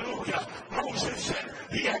 Hallelujah. Moses said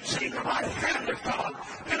he had seen the right hand of God,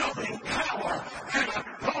 denoting power and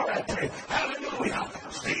authority. Hallelujah.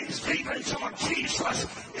 Stephen saw Jesus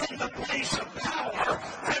in the place of power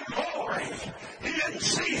and glory. He didn't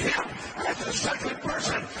see him as the second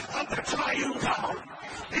person of the triune God.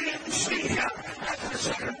 He didn't see him as the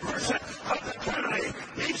second person of the Trinity.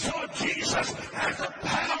 He saw Jesus as the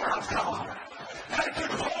power of God, as the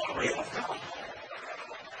glory of God.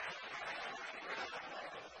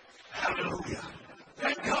 Hallelujah.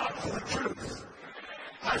 Thank God for the truth.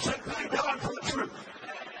 I said, thank God for the truth.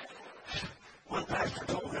 One pastor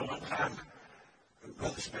told me one time,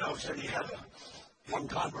 Brother Spell said he had a young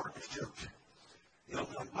convert in his church. You know,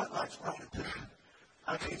 my life's bright.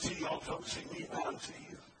 I can't see y'all, don't see me, now I see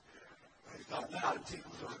you. Praise God. Now I see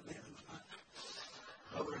who's on me.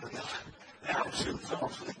 Glory to God. Now I see who's on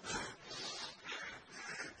me.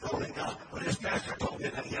 Glory to God. But his pastor told me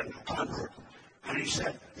that he had a convert. And he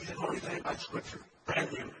said, he didn't know anything about Scripture.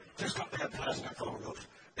 Brand new. Just got baptized in the Holy Ghost.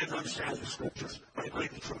 Didn't understand the Scriptures. But he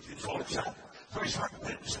believed the truth. He was all excited. So he started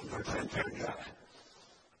witnessing to a transparent guy.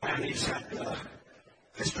 And he said,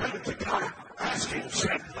 this Trinity guy asked him,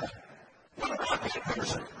 said, what about that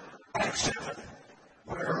person, Acts 7,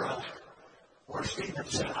 where Stephen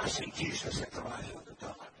said, I see Jesus at the right hand of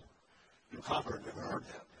God? New convert never heard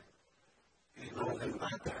that. He didn't know anything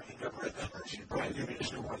about that. He never read that verse. He brand new. He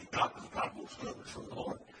just knew what he got. He got most good was from the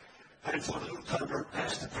Lord. And so the new convert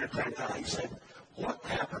asked the transparent guy, he said, what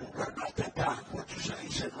happened right about that time? What did you say?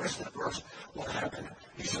 He said, rest of the verse. What happened?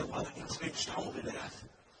 He said, well, he was being stoned to death.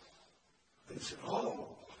 And he said,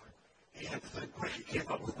 oh. He had to think quick. He came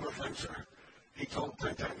up with a perfect answer. He told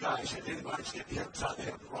that guy, he said, anybody's getting the upside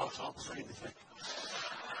down the rocks, I'll say anything.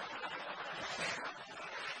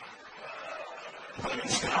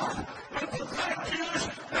 Praise God. But the fact is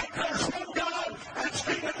that there's one God, and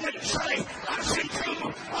Stephen didn't say, I see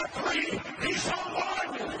two or three. He saw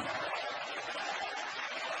one.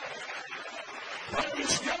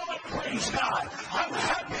 Praise God, praise God. I'm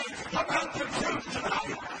happy about the truth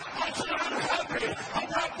tonight. I said I'm happy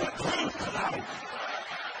about the truth tonight.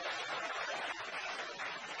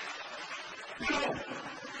 You know,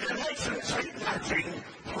 in Exodus 8:19,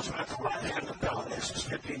 talks about the right hand of God. Exodus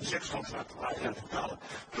 15:6 talks about the right hand of God.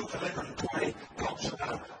 Luke 11:20 talks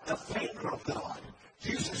about the finger of God.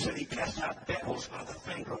 Jesus said he cast out devils by the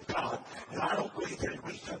finger of God. And I don't believe that he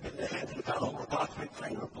reached up in the hand and got over God's big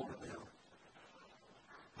finger and pulled it down.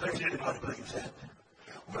 Does anybody believe that?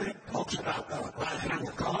 When it talks about the right hand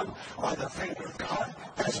of God or the finger of God,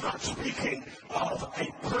 that's not speaking of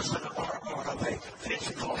a person or of a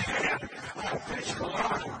physical hand or a physical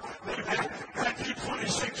arm. Matthew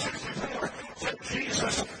 26:64 said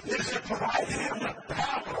Jesus is at the right hand of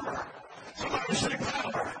power. Somebody say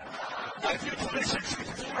power. Matthew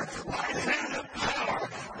 26:64, right hand of power.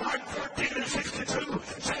 Mark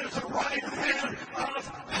 14:62 says the right hand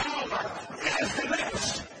of power is the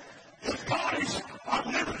best. If God is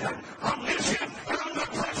omnipotent, omniscient, and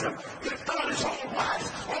omnipresent, if God is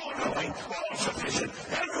all-wise, all-knowing, all-sufficient,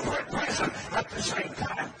 everywhere present at the same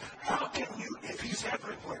time, how can you, if he's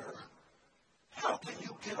everywhere, how can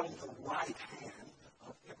you get on the right hand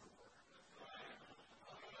of everywhere?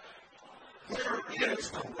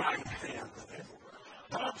 is the right hand of everywhere.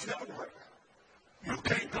 God's everywhere. You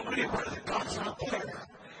can't go anywhere that God's not there.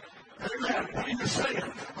 Amen. What are you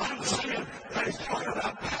saying? I'm saying that he's talking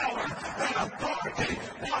about power and authority,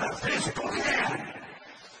 not a physical hand.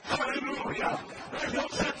 Hallelujah. There's no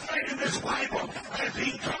such thing in this Bible as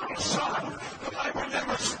the eternal Son. The Bible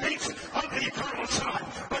never speaks of the eternal Son,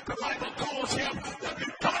 but the Bible calls him the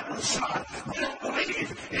begotten Son. We don't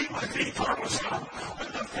believe he was the eternal Son.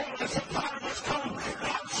 When the fullness of time has come,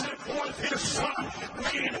 God sent forth his Son,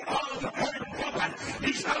 made of a woman.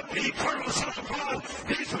 He's not the eternal Son of God.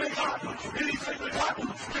 He's begotten. Anything begotten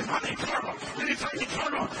is not eternal. Anything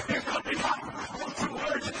eternal is not begotten. Those two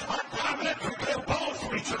words are diametrically opposed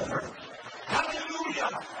to each other.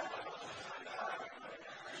 Hallelujah.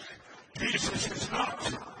 Jesus is not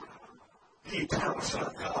the eternal Son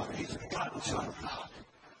of God. He's the begotten Son of God.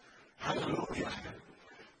 Hallelujah.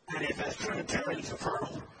 And if, as Trinitarians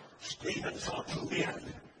affirm, Stephen saw two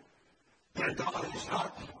men, then God is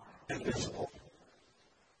not invisible.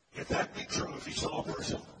 If that be true, if he saw a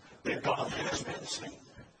person, then God has been seen.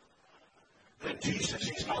 Then Jesus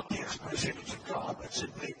is not the express image of God, but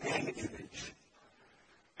simply an image.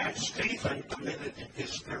 And Stephen committed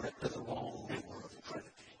his spirit to the wrong member of the Trinity.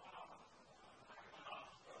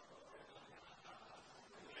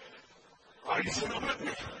 Are you still with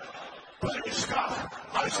me? Praise God.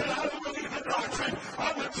 I said, I don't believe the doctrine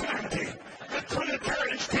of the Trinity. The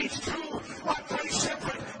Trinitarians teach two or three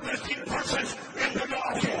separate distinct persons in the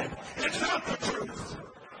Godhead. It's not the truth.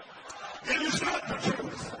 It is not the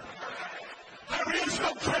truth. There is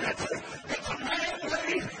no Trinity. It's a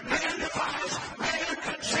man-made, man-devised,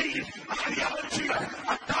 man-conceived ideology,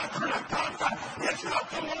 a doctrine of God. It's not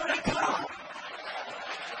the Word of God.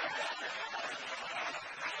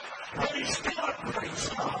 Praise God, praise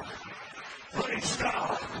God, praise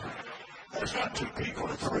God. There's not two people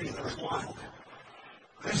or three, there's one.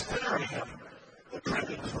 This theory of the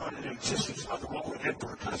Trinity was brought into existence by the Roman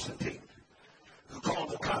Emperor Constantine, who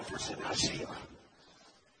called the conference in Nicaea.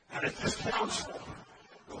 And at this council,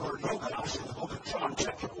 the word logos in the book of John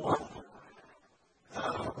chapter 1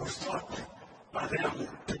 was thought by them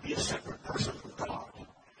to be a separate person from God.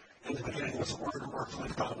 In the beginning was the Word, and the Word was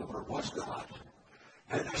with God, and the Word was God.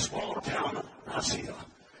 And in a small town of Nicaea,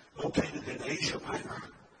 located in Asia Minor,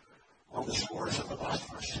 on the shores of the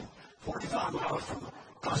Bosphorus, 45 miles from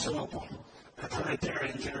Constantinople, the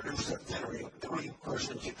Trinitarians introduced a theory of three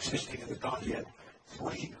persons existing in the Godhead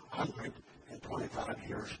 325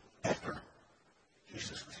 years after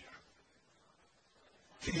Jesus was here.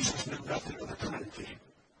 Jesus knew nothing of the Trinity.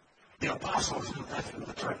 The apostles knew nothing of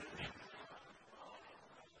the Trinity.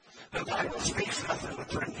 The Bible speaks nothing of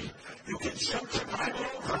the Trinity. You can search the Bible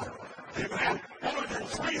over. Amen. More than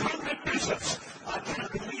 300 bishops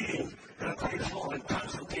attended a meeting in a great hall in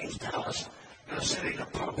Constantine's palace in a city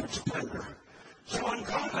of pomp and splendor. So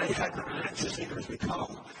ungodly had the religious leaders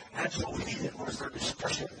become, and so heated was their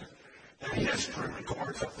discussion, that history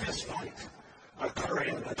records a fist fight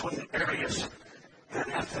occurring between Arius and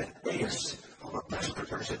Athanasius, who were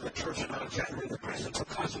presbyters in the church of Alexandria in the presence of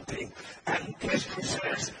Constantine. And history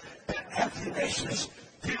says that Athanasius'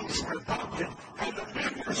 views were adopted, and the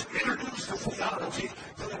members introduced the theology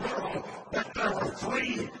to the world that there were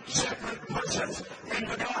three separate persons in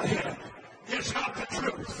the Godhead. It's not the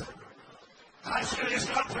truth. I said it's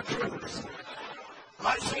not the truth.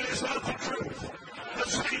 I said it's not the truth. The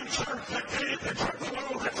same church that gave the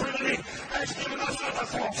world the Trinity has given us other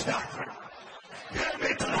false doctrine. Hear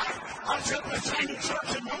me tonight. I said the same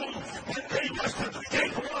church in Rome that gave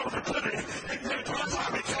the world the Trinity and gave to us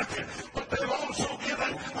our rejected, but they've also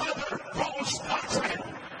given other false doctrine.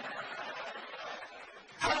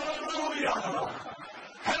 Hallelujah.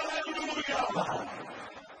 Hallelujah.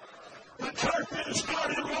 The church didn't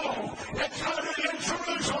start in Rome. It started in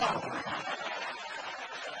Jerusalem.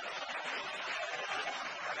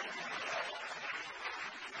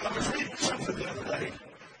 I was reading something the other day.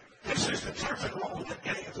 This is the church in Rome that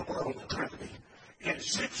gave the world the Trinity in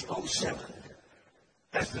 607.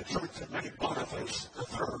 That's the church that made Boniface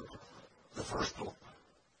III the first pope.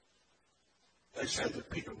 They said that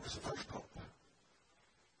Peter was the first pope.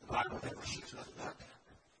 The Bible never says nothing about that.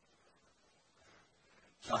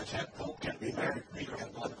 Besides, that pope can be married. Peter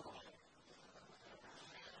had mother-in-law.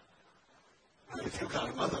 And if you've got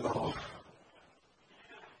a mother-in-law,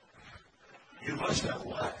 you must have a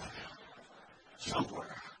wife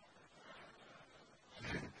somewhere.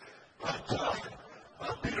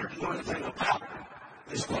 But Peter didn't know anything about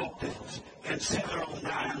this pope things. In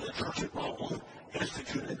 709, the Church of Rome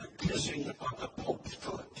instituted the kissing of the Pope's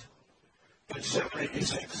foot. In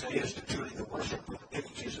 786, they instituted the worship of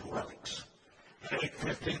images and relics.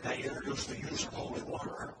 850, they introduced the use of holy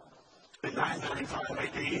water. In 995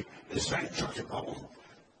 AD, the same Church of Rome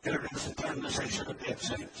introduced the canonization of dead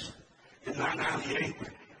saints. In 998,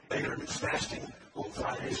 they introduced fasting on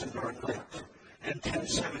Fridays and during Lent. In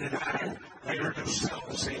 1079, they introduced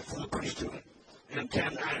celibacy for the priesthood. In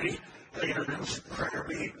 1090, they introduced prayer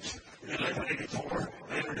meetings. In 1184,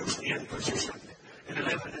 they introduced the Inquisition. In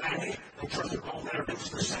 1190, the Church of Rome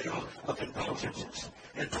introduced the sale of indulgences.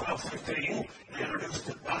 In 1215, they introduced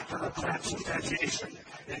the doctrine of transubstantiation.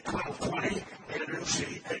 In 1220, they introduced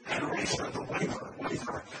the adoration of the wafer.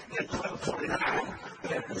 In 1229,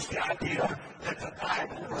 they introduced the idea that the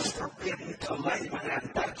Bible was forbidden to laymen,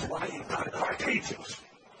 and that's why you got Dark Ages.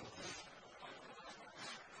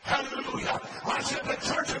 Hallelujah. I said the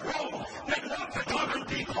Church of Rome, they want the common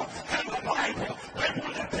people and the Bible. They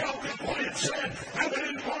want to tell them what it said, and they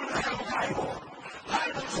didn't want to have a Bible.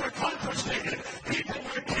 Bibles were confiscated. People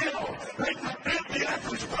were killed. They forbid the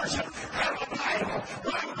average person have a Bible.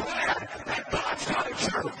 But I'm glad that God's got a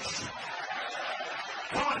church.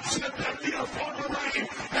 God said there'd be a former rain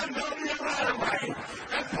and there'll be a latter rain.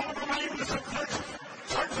 And former rain was the first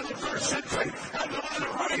church of the first century, and the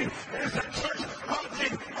latter rain is the church of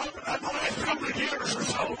the last couple of years or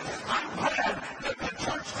so. I'm glad that the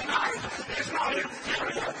church tonight is not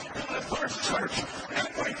inferior to the first church.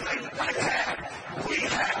 Everything they had, we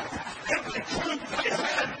have. Every truth they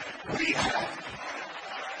had, we have.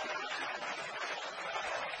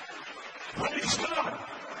 Praise God.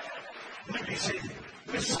 Let me see.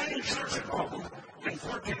 The same Church of Rome in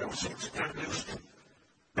 1406 introduced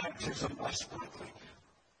baptism by sprinkling.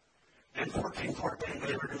 In 1414,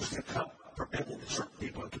 they introduced the cup forbidden to certain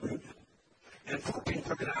people in communion. In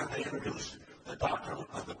 1439, they introduced the doctrine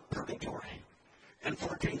of the purgatory. In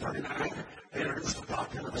 1439, they introduced the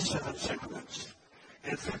doctrine of the seven sacraments.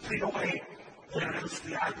 In 1508, they introduced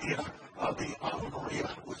the idea of the Ave Maria,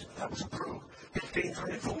 that was approved.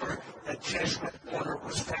 1534, the Jesuit order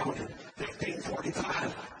was founded.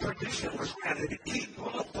 1545, tradition was granted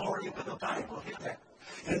equal authority with the Bible.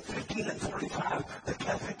 In 1545, the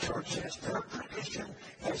Catholic Church says their tradition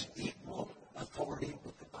has equal authority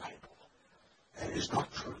with the Bible. That is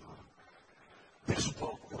not true. This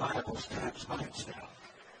book, the Bible, stands by itself.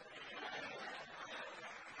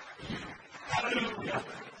 Hallelujah.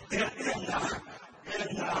 In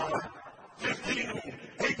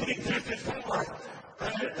 1854,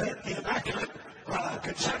 the Immaculate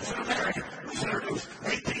Conception of Mary was introduced.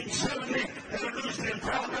 1870, introduced the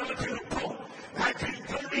infallibility of Pope.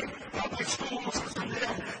 1930, public schools was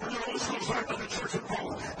condemned, and the old schools went to the Church of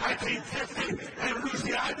Rome. 1950, introduced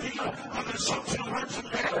the idea of the Assumption of Virgin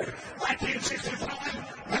Mary.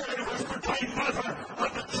 1965, Mary was proclaimed mother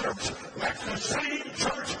of the Church. That's the same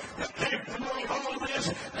Church that gave the world all this,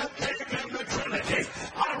 that gave them the Trinity.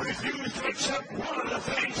 I refuse to accept one of the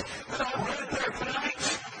things that I read there tonight.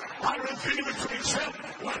 I refuse to accept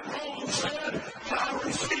what Rome said, but I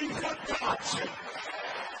receive what God said.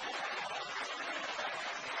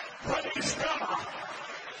 Praise God.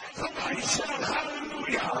 Somebody shout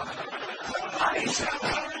hallelujah. Somebody shout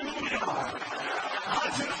hallelujah. I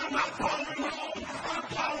said, I'm not following Rome. I'm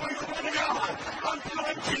following the Word of God. I'm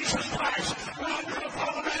following Jesus Christ. And I'm going to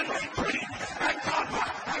follow man-made creed and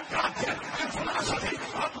doctrine and philosophy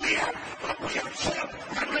of men. But we accept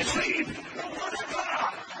and receive the Word of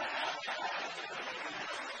God.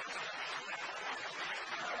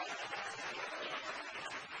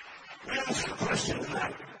 Let me ask you a question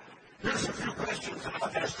tonight. Here's a few questions that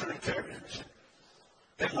I've asked Trinitarians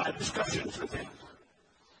in my discussions with them.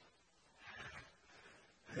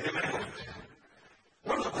 Amen.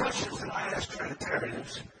 One of the questions that I ask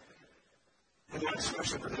Trinitarians in my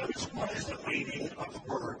discussion with them is, what is the meaning of the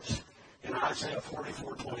words in Isaiah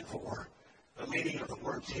 44:24? The meaning of the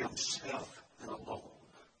words himself and alone.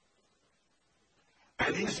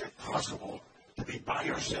 And is it possible to be by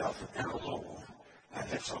yourself and alone and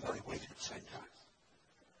have somebody with you at the same time?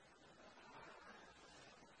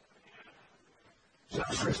 So I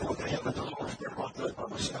was first looking at him and the Holy Spirit walked good by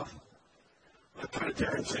myself. The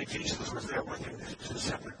Trinitarians say Jesus was there with him. It's a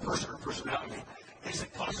separate person or personality. Is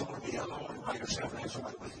it possible to be alone by yourself and have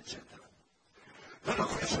somebody with you at the same time? Another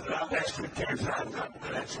question that I've asked Trinitarians that I haven't gotten a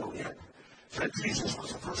good answer on yet. Said Jesus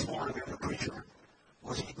was the firstborn of every creature.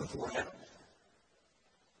 Was he before Adam?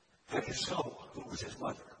 And if so, who was his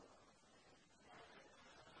mother?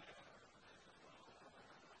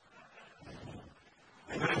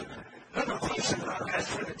 Amen. Another question that I've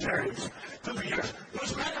asked Trinitarians through the years,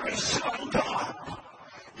 was Mary son God?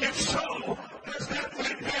 If so, does that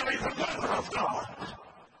make Mary the mother of God?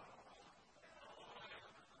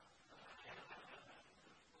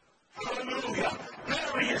 Hallelujah.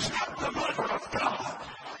 Mary is not the mother of God.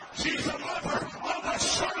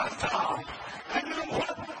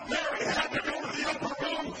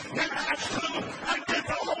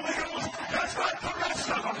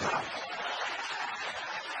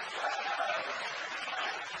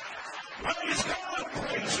 Praise God,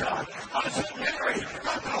 praise God. I said Mary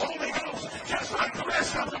got the Holy Ghost just like the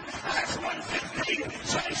rest of them. Acts 1:15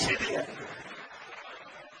 says she did.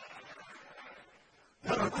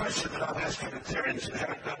 Another question that I've asked Unitarians and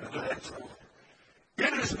haven't gotten a good answer on.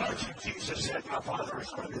 Inasmuch as Jesus said, my Father is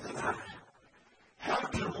greater than I, how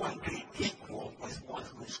can one be equal with one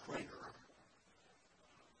who is greater?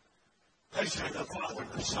 They say the Father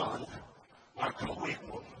and the Son are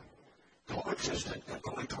co-equal, co-existent, and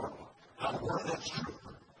co-eternal. Now, the word that's true.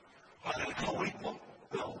 Are they co-equal?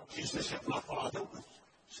 No. Jesus said, my Father who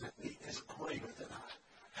sent me is greater than I.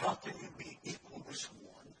 How can you be equal with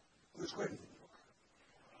someone who is greater than you?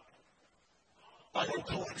 Are they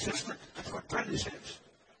co-existent? That's what Trinity says.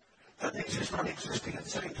 That means it's not existing at the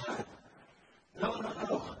same time. No.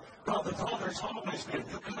 No, the Father has always been.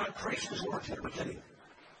 You cannot trace his words in the beginning.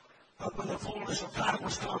 But when the fullness of time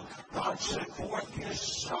was come, God sent forth his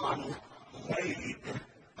Son, made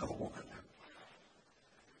of a woman.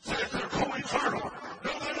 So if they're co-eternal,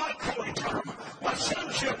 no, they're not co-eternal. The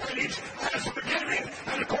sonship age has a beginning,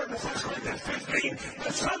 and according to 1 Corinthians 15,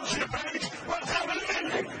 the sonship age will have an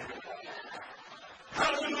ending.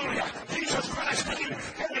 Hallelujah. Jesus Christ came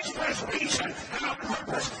and expressed reason and a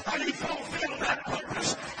purpose, and he fulfilled that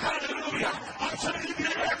purpose. Hallelujah. I said he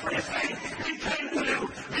did everything he came to do.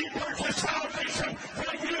 He purchased salvation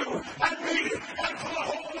for you and me and for the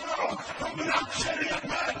whole world. From without shedding of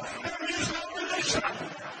blood, there is no remission.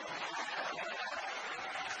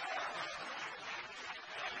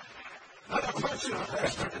 Another question I've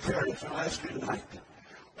asked Unitarians and I'll ask you tonight.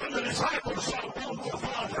 When the disciples saw both the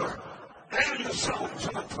Father and the Son,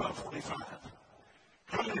 John 12:45,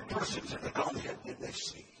 how many persons in the Godhead did they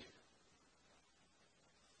see?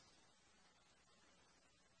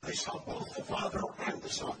 They saw both the Father and the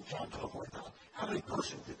Son, John 12:45. How many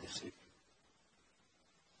persons did they see?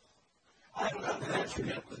 I haven't gotten an answer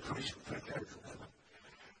yet, but pretty soon I'll get from them.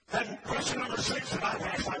 Then question number 6 that I've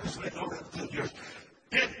asked, I just made note of it 10 years.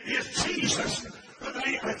 Is Jesus the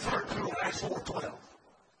name referred to in Acts 4:12?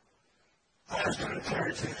 I asked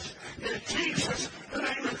Unitarians this. Is Jesus the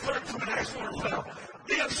name referred to in Acts 4:12?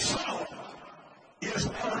 If so, is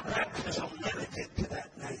water baptism limited to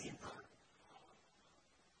that name?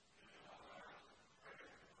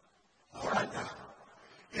 All right now.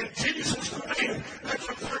 Is Jesus the name that's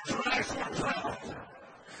referred to in Acts 4:12?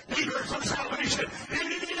 Either for salvation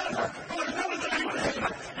in any other, but none of the name of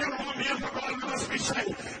heaven. You're on the everybody must be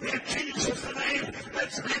saved. Is Jesus the name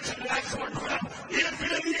that's mentioned in Acts 4:12? If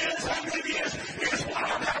it is, and it is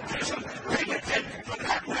water baptism limited to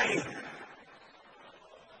that name?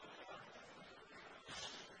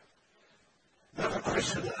 Another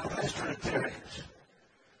question that I've asked Trinitarians.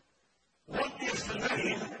 What is the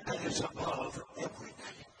name that is above every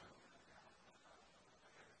name?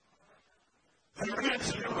 And your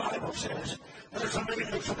answer in your Bible says there's a name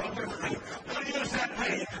that's above every name. What is that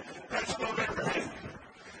name that's above every name?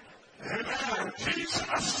 Amen.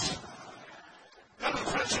 Jesus. Another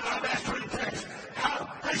question I've asked in the text. How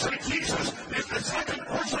they say Jesus is the second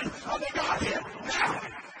person of the Godhead. Now,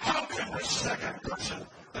 how can the second person,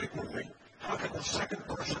 think with me, how can the second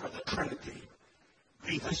person of the Trinity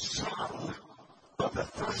be the Son of the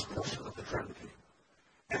first person of the Trinity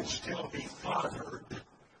and still be fathered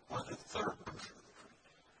by the third person of the Trinity?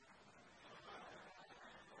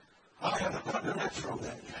 I haven't gotten an answer on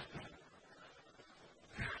that yet.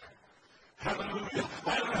 Hallelujah. I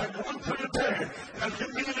haven't had one Trinitarian that can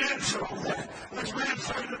give me an answer on that. This man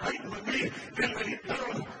started debating with me in the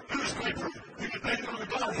Durham newspaper. He debated on the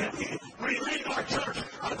Godhead. When he leaved our church,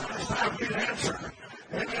 I thought it's time for me to answer.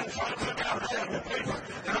 And then so I took out the paper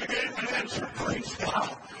and I gave him an answer. Praise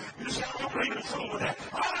God. You say, I'm not reading through with that.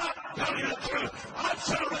 I'm not telling you the truth. I've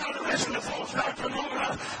sat around and listened to false doctrine long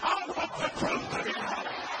enough. I want the truth to be known.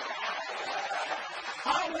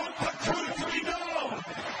 I want the truth to be known.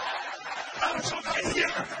 How does somebody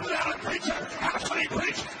hear without a preacher? How can he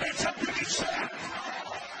preach except to be sent?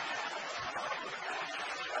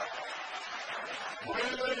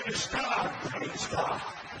 Praise God. Praise God.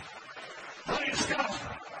 Praise God.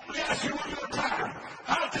 Let me ask you one more time.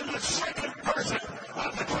 How can the second person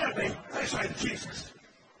of the Trinity, they say Jesus,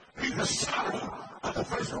 be the Son of the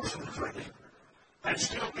first person of the Trinity and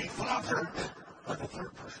still be fathered by the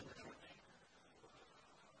third person of the Trinity?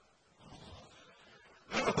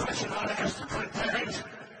 Another question I'd ask the Trinitarians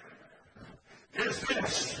is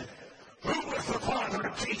this. Who was the Father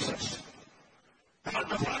of Jesus? God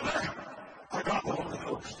the Father or God the Holy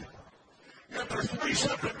Ghost? If there's three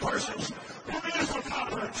separate persons, who is the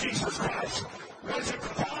Father of Jesus Christ? Was it the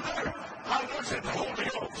Father or was it the Holy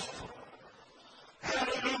Ghost?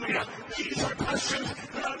 Hallelujah. These are questions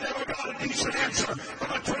that I've never got a decent answer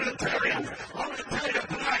from a Trinitarian.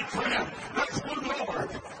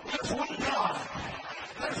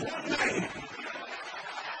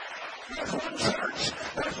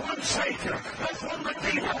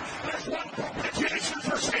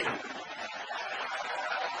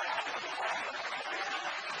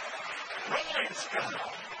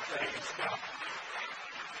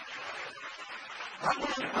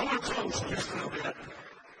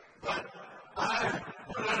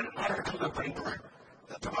 the paper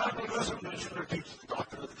that the Bible doesn't mention or teach the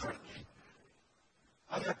doctrine of the Trinity.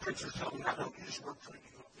 I've had preachers tell me I don't use the word Trinity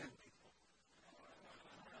to offend people.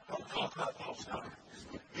 Don't talk about false doctrine.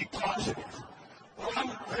 Be positive. Well, I'm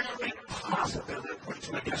very positive that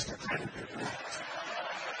preaching against the Trinity.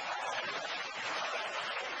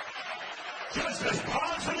 Just as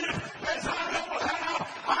positive as I know how,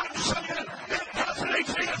 I'm saying it doesn't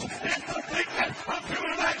exist. It's the figment of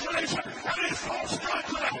human imagination, and it's false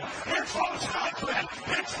doctrine. It's false doctrine.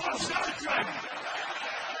 It's false doctrine.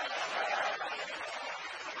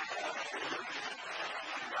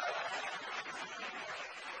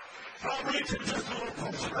 I'll read you just a little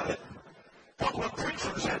portion of it. A couple of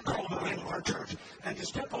preachers had called me into our church and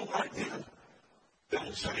just kept on right in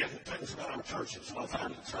and saying things about our churches. Well, I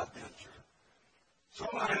found it South Denver. So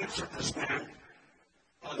I answered this man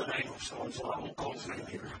by the name of so-and-so. I won't call his name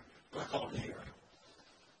here, but I call him here.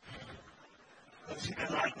 Because he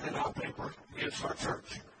been writing in our paper against our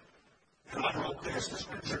church. And I wrote this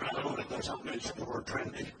scripture, not only does not mention the word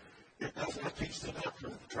Trinity, it does not teach the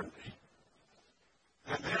doctrine of the Trinity.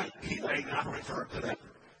 And then he made, and I referred to that,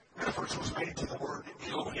 reference was made to the word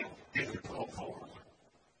Elohim in the plural form.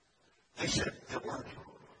 They said the word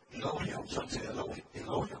Elohim, some say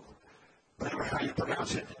Elohim. Whatever how you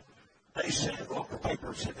pronounce it, they said, well, the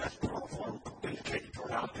paper said that's plural form indicating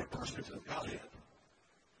plurality of persons in Godhead.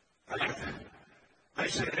 And they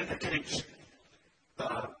said it indicates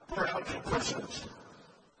plurality of persons.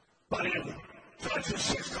 But in Judges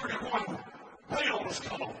 6:31, Baal was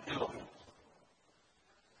called Elohim.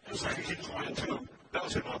 In 2 Kings 1 and 2,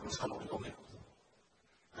 Beelzebub was called Elohim.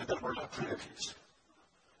 And they were not trinities.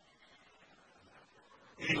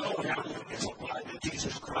 Elohim is applied to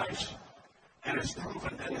Jesus Christ. And it's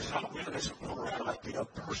proven that it's not really a plurality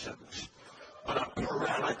of persons, but a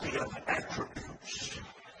plurality of attributes.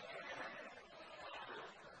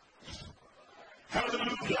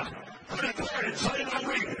 Hallelujah. I declare and say and I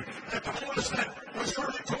read that the voice that was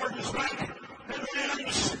heard toward his back and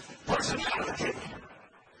man's personality.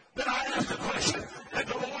 Then I ask the question that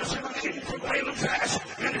the voice emanating from Balaam's ass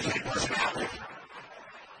indicate personality.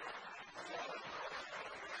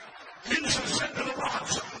 Jesus said to the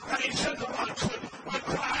rocks, and he said the rocks would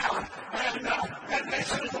cry out, and they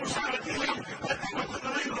said those out of him, that they would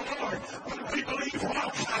believe the Lord. When we believe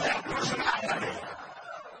rocks that have personality,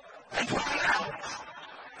 and cry out.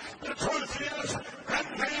 The truth is,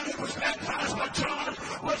 that man who was baptized by John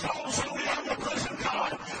was also the omnipresent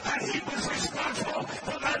God, and he was responsible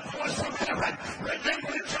for that voice from heaven.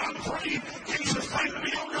 Remember in John 3, Jesus came to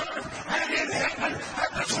be on earth and in heaven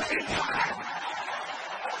at the same time.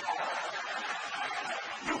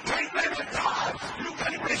 You can't limit God. You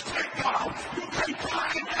can't restrict God. You can't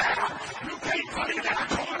put him down. You can't put him in a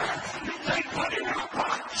corner. You can't put him in a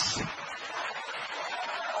box.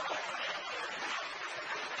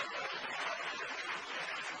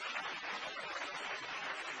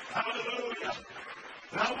 Hallelujah.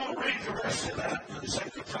 Now I won't read the rest of that for the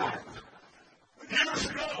sake of time. Years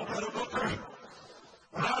ago, Brother Booker,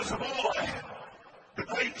 when I was a boy,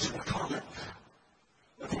 debates were common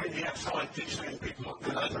between the absolute teaching people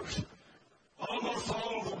and others. Almost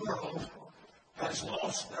all of the world has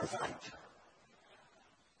lost their fight.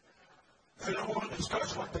 They don't want to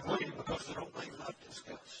discuss what they believe because they don't believe enough to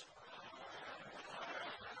discuss.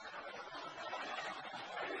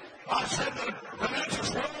 I said that the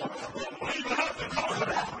religious world won't believe enough to talk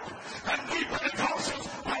about. And we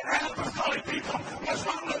Pentecostals, like apostolic people, must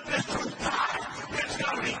not let this truth die. It's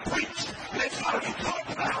got to be preached. It's got to be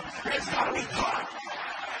talked about. It's got to be taught.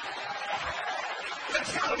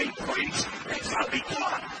 It's got to be preached. It's got to be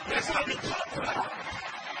taught. It's got to be talked about.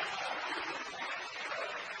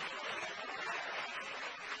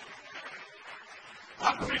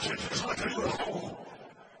 I'm preaching just like I do at home.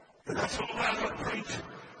 And that's all I want to preach.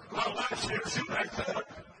 My wife's here. She backed that up.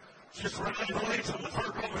 She's from the ladies on the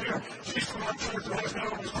third row here. She's from our church that has been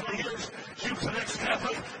almost 20 years. She was an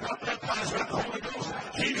ex-Catholic, got baptized by the Holy Ghost.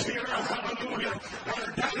 She's here. Hallelujah.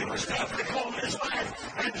 Her daddy was Catholic all his life.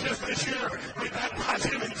 And just this year, we baptized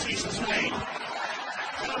him in Jesus' name.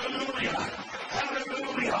 Hallelujah.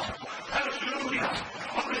 Hallelujah. Hallelujah.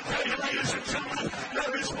 I'm going to tell you, ladies and gentlemen,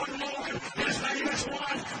 there is one Lord. His name is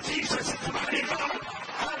one. Jesus is the mighty God.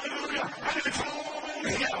 Hallelujah. And it's all in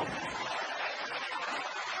him.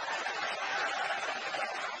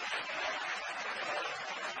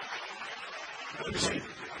 You see,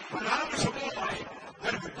 when I was a boy,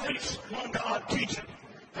 they would preach one God teaching.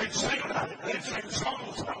 They'd sing about it. They'd sing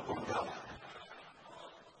songs about one God.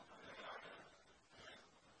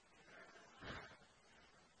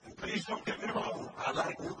 And please don't get me wrong. I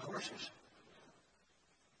like new courses.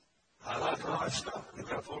 I like a lot of stuff. We've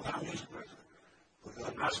got a full-time music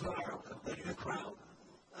A nice choir, a lady in the crowd.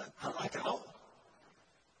 I like it all.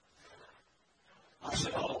 I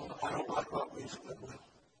said, oh, I don't like rock music that well.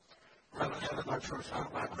 I don't have it in my church. I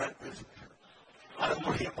don't like rap music. I don't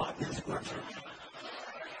want hip-hop music in my church.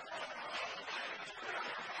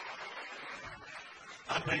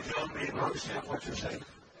 I think you ought to be able to understand what you're saying.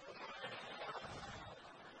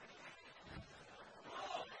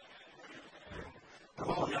 Come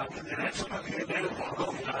on, y'all, get that. Somebody get that. I'll go,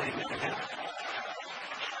 y'all ain't getting that.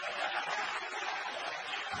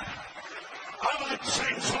 I like to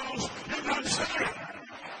sing songs you can understand.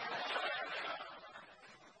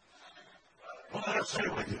 Well, I'll say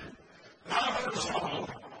with you. Now, I heard a song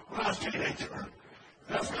when I was a teenager.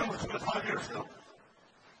 That's when I was 25 years ago.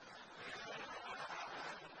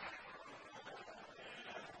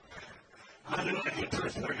 I didn't like it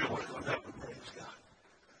church very good on that one, praise God.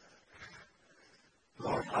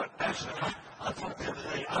 Lord, actually, I thought the other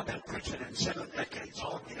day, I've been preaching in 7 decades,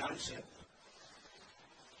 all of me, I said.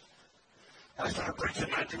 I started preaching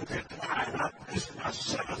in 1959. This is my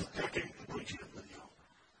 7th decade of preaching with you.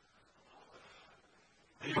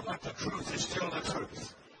 And you know what? The truth is still the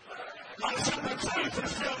truth. I said the truth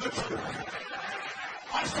is still the truth.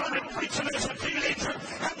 I started preaching as a teenager,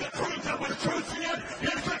 and the truth that was truth then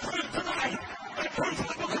is the truth tonight. The truth of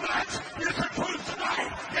the book of Acts is the truth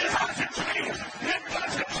tonight. It hasn't changed. It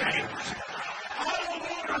doesn't change. I don't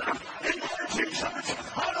want an emerging church.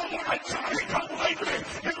 I don't want a Johnny come lately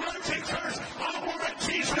emerging church. I want a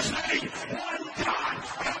Jesus name. One God.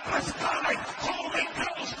 Help us God. Holy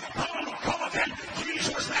Ghost. Come again.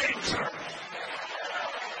 Jesus name, church.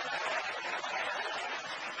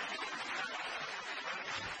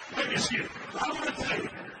 Let me see. I want to tell you,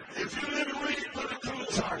 if you didn't read the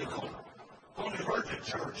Tools article on the Virgin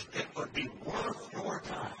Church, it would be worth your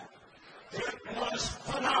time. It was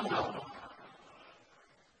phenomenal.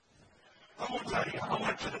 I want to tell you, I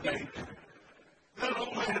went to the debate. That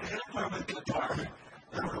old man hit me with a guitar.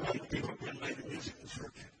 There were 8 people who made music in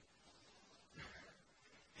church.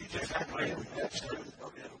 He just had playing that string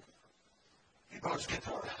for him. He brought his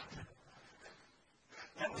guitar out.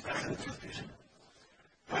 That was back in the 50s.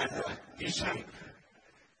 And he sang.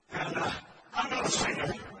 And I'm not a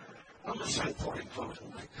singer. I'm going to sing for him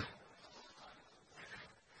closing.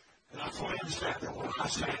 And I fully understand that when I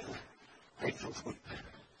sang, angels weep.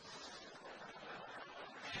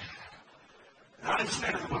 And I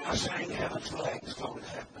understand that when I sang Heaven's Legs, go to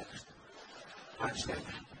heaven next. I understand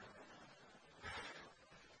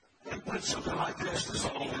that. It went something like this, the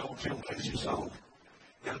song, the old Jim Casey song,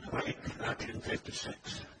 in the late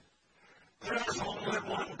 1956. There's only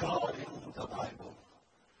one God in the Bible.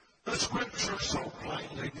 The scriptures so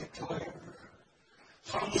plainly declare.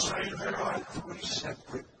 Some say there are 3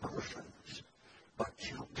 separate persons, but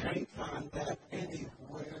you can't find that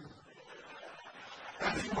anywhere.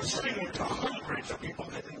 And he was singing to hundreds of people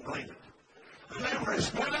that didn't believe it. And they were as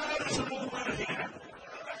good as an old man hand.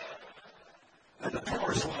 And the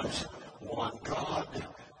chorus was, one God,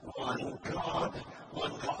 one God,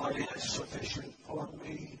 one God is sufficient for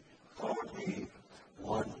me. For me,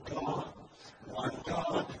 one God, one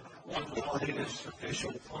God, one God is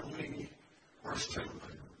sufficient for me. Verse 2.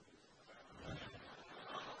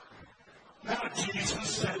 Now Jesus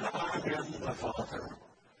said, I'm in the Father,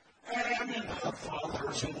 and the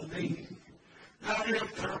Father's in me. Now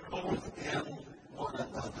if they're both in one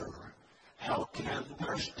another, how can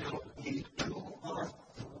there still be 2 or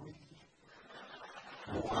 3?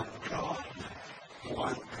 One God,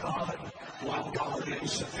 one God, one God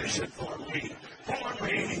is sufficient for me. For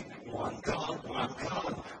me, one God, one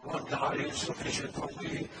God, one God is sufficient for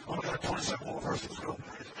me. I've got 27 more verses to go.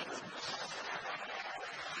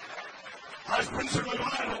 I was preaching the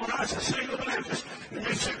Bible when I was a single Baptist in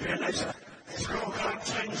Mississippi, and this girl got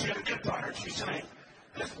saying she had a guitar, and she sang.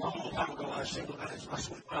 That's a long time ago, I was single Baptist. My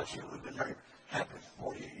sweet wife, we've been married happy for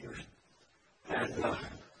 48 years. And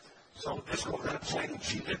so this girl got saying,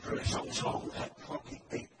 she did really some songs that had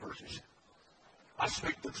 28 verses. I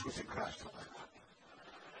speak the truth in Christ.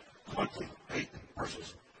 28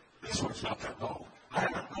 verses. This one's not that long. I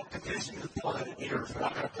haven't looked at this in 400 years, but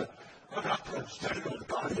I got to study on the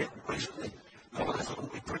Godhead recently. I was going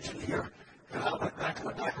to be preaching here, and I went back in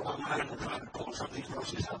the back of my mind and tried to pull some of these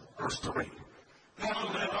verses out. Verse 3.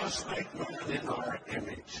 Now let us make man in our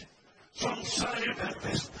image. Some say that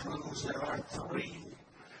this proves there are 3.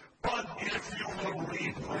 But if you will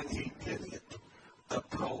read when he did it, the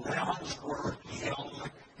pronouns were him,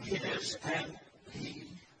 his, and he.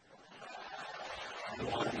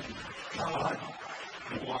 One God,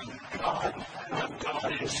 one God, one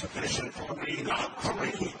God is sufficient for me, not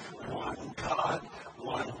 3. One God,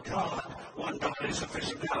 one God, one God is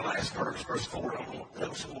sufficient. Now, the last verse 4, I won't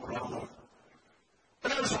go some more on it.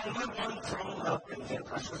 There's only one throne up in heaven.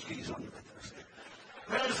 That's what he's on the picture.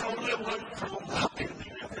 There's only one throne up in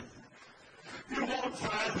heaven. You won't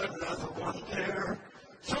find another one there.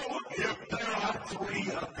 So if there are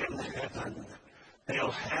three up in heaven,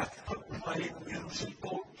 they'll have to play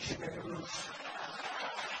musical chairs.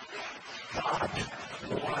 God,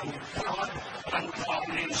 one God, and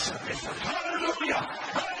God is sufficient. Hallelujah!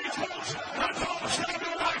 Hey, folks, let's all stand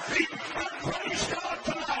to our feet and praise God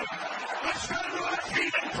tonight. Let's stand to our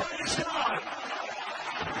feet and praise God.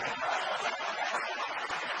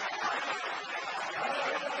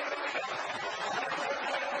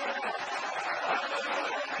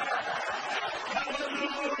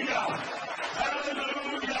 Hallelujah!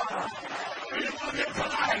 Hallelujah! Do you love Him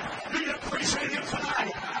tonight? Do you appreciate Him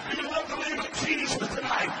tonight? Do you love the name of Jesus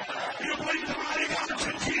tonight? Do you believe the mighty God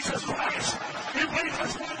in Jesus Christ? Do you believe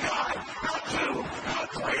there's one God, not two,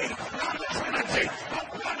 not three, not the Trinity, but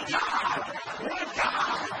one God? One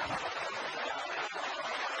God!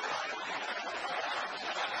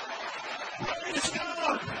 Praise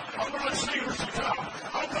God! I'm going to sing us to come.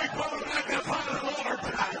 I think Brother magnify the Lord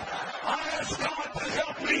tonight. I ask God to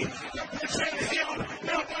help me to present Him in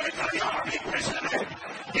a way that He already presented.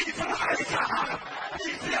 He's the mighty God.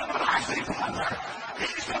 He's the everlasting Father.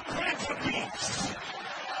 He's the Prince of Peace.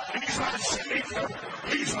 He's my Savior.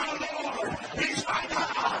 He's my Lord. He's my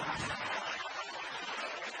God.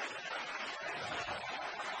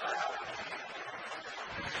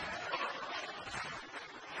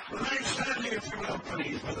 Remain standing if you will,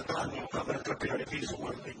 please, by the time you come back up here if He's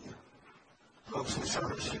working. Close the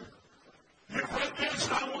service. You've read this,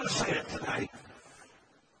 and I want to say it tonight.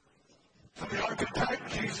 To the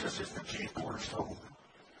architect, Jesus is the chief cornerstone.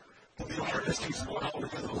 To the artist, He's the one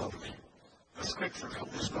altogether lovely. The scripture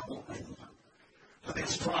of this noble name. To the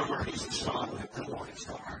astronomer, He's the sun and the morning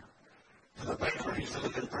star. To the baker, He's the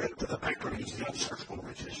living bread. To the baker, He's the unsearchable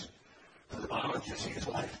riches. To the biologist, He's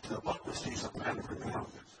life. To the botanist, He's the plant of renown.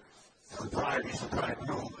 To the bride, He's the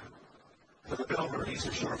bridegroom. To the builder, He's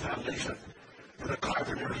the sure foundation. To the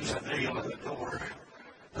carpenter, He's a nail in the door.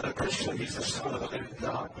 To the Christian, He's the Son of the living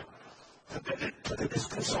God. To the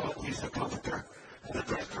disconsolate, He's the comforter. To the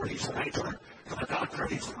director, He's an anchor. To the doctor,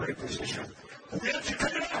 He's the great physician. To the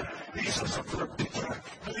educator, He's a superb teacher.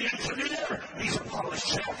 To the engineer, He's a polished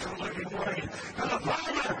shelf and living way. To the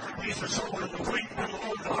farmer, He's the sower and the wheat and the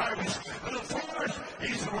Lord of the harvest. To the forest,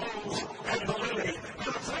 He's the rose and the lily.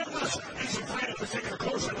 To the friendless, He's a friend to stick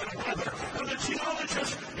closer than a brother. To the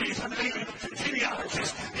geologist, He's the name. To the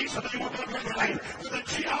genealogist, He's the name of the riverine. To the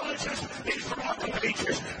geologist, He's the rock of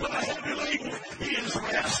ages. To the heavy laden, He is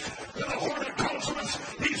rest. To the horticulturist,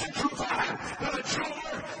 He's the true vine. To the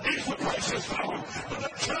jeweler, He's the precious stone. To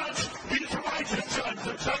the judge, He's the righteous judge,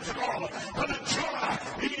 the judge of all. To the juror,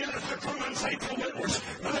 He is the true and faithful witness.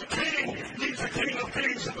 To the king, He's the King of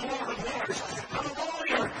kings and the Lord of lords. To the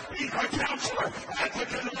lawyer, He's our counselor,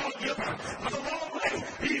 advocate and lawgiver. To the lonely,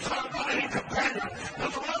 He's our mighty companion. To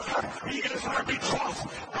the lover, He is our betrothed.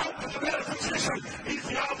 To the metaphysician, He's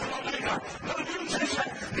the Alpha and Omega. To the musician,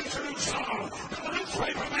 He's a new song. To the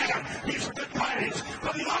newspaper man, He's the good tidings. To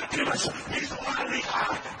the oculist, He's the lively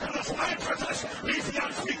eye. To the philanthropist, He's the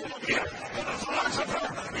unspeakable gift. To the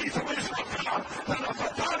philosopher, He's the wisdom of God. To the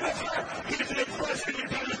photographer, He's the expression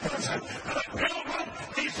of God's person. To the pilgrim,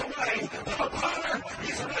 He's the way. To the potter,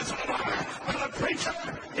 He's the vessel of honor. To the preacher,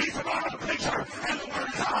 He's the moral preacher and the word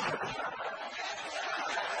of God.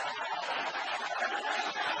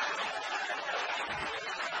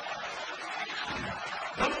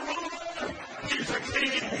 To the ruler, He's the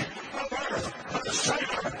king of earth. To the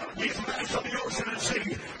sailor, He's the master of the ocean and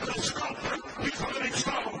sea. To the sculptor, He's the living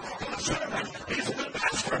stone. To the servant, He's the good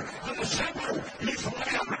master. To the shepherd, He's the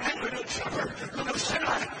lamb and the good shepherd. To the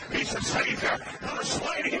sinner, He's the savior. To the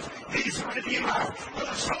slave, He's the redeemer. To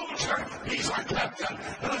the soldier, He's our captain.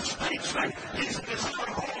 To the statesman, He's the destroyer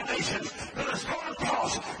of all nations. To the storm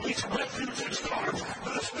tossed, He's a refuge in storms. To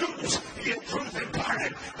the students, He is truth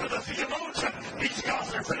incarnate. To the theologian, He's the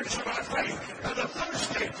author and finisher of our faith. To the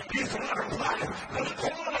thirsty, He's the water of life. To the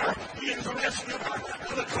toiler, He is the rescuer.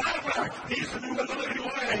 To the traveler, He's the new and the living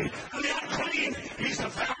way. To the unclean, He's the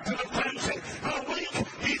fountain of cleansing. To the weak,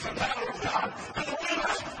 He's the power of God. To the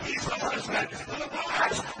widow, He's the husband. To the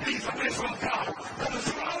wise, He's the wisdom of God. To the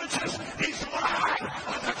zoologist, He's the lion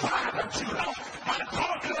of the tribe of Judah. I'm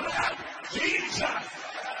talking about Jesus.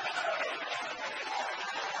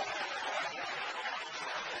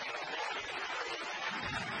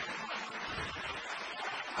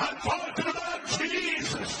 I'm talking about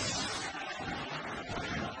Jesus.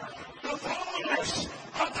 The fullness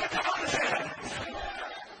of the Godhead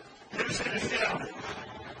is in Him.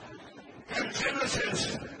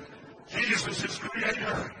 Genesis, Jesus is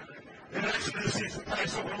creator. In Exodus, he's the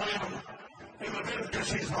Passover lamb. In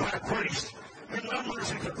Leviticus, he's the high priest. In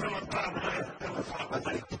Numbers, he's a pillar of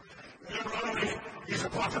tabernacle. In Deuteronomy, he's a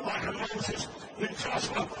prophet like Moses. In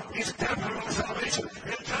Joshua, he's a captain of our salvation.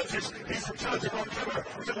 In Judges, he's the judge of our giver.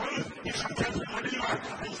 In Ruth, he's the captain redeemer.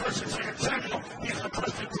 In 1st and 2nd Samuel, he's the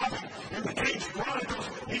trusted prophet. In the Kings and Chronicles,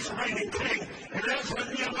 he's the reigning king. In Ezra and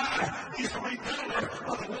Nehemiah, he's the rebuilder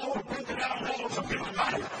of the wall, broken down walls of human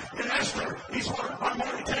life. In Esther, he's our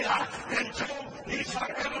Mordecai. In Job, he's our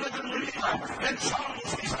evident and redeemer. In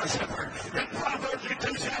Psalms, he's our shepherd. In Proverbs,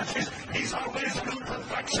 Ecclesiastes, he's our wisdom and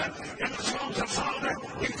perfection. In the Songs of Solomon,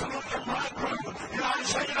 he's the Lord of bridegroom. In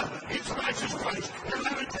Isaiah, he's the righteous Christ. In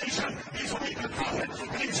Lamentation, he's the weeping prophet.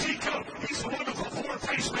 In Ezekiel, he's the wonderful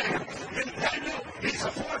four-faced man. In Daniel, he's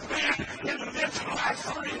the fourth man in the midst of the last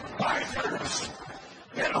 35 years.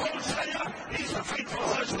 In Hosea, he's the faithful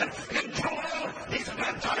husband. In Joel, he's the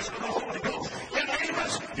baptizer of the Holy Ghost. In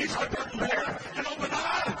Amos, he's our burden bearer. In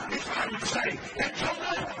Obadiah, he's our say. In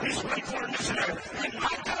Jonah, he's the faithful missionary. In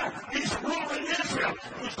Micah, he's the ruler in Israel,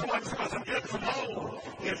 who's going forth and good from old.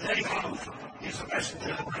 In Nahum, he's the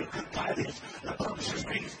messenger of great good tidings that promises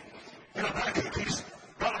peace. In Habakkuk, he's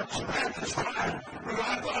God's Baptist cry,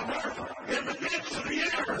 revival on earth in the midst of the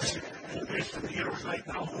years. In the midst of the years, make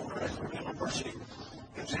known the mercy.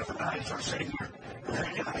 In Zephaniah, our Savior. In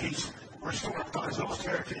Haggai, he's restored God's lost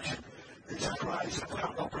heritage. In Zechariah, he's the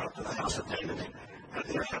cloud opened up to the house of David and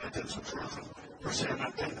the inhabitants of Jerusalem for sin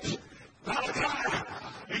and things. Malachi,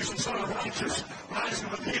 he's the son of righteous, rising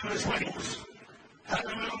with the eagle's wings.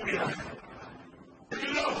 Hallelujah. Do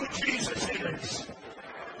you know who Jesus is?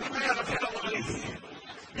 The man of Galilee.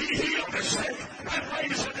 He healed the sick and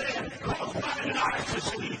raised the dead, caused blind eyes to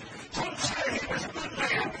see. Some say he was a good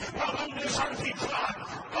man while on this earth he trod.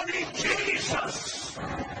 But he's Jesus,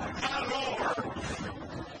 my Lord,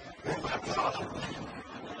 and my God.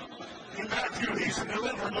 In Matthew, he's a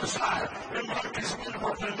deliverer Messiah. In Mark, he's a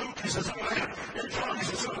wonderful. In Luke, he's a man. In John,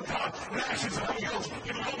 he's the Son of God. In Acts, he's the Holy Ghost.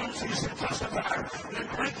 In Romans, he's the justifier. In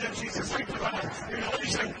Corinthians, he's the sanctifier. In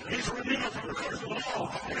Galatians, he's a redeemer from the curse of the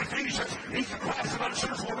law. In Ephesians, he's the Christ of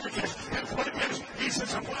unsearchable riches. In Philippians, he's the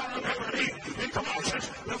supplier of every need. In Colossians,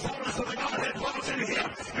 the fullness of the Godhead dwells in him.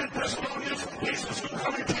 In Thessalonians, he's the soon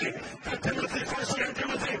coming king. In Timothy, 1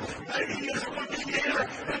 Timothy, maybe he is a one mediator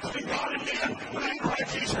between God and men. In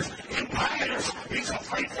Christ Jesus, in Titus, he's a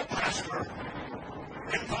faithful pastor.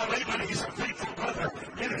 In Philemon, he's a faithful brother.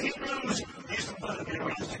 In Hebrews, he's the blood of the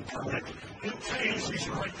everlasting covenant. In James, he's a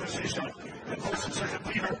great physician. In 1st and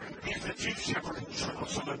 2nd Peter, he's the chief shepherd and triple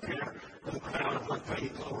Simon Peter with a crown of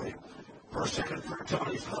unfading glory. 1st, 2nd, 3rd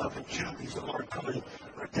John, he's love. In Jude, he's the Lord coming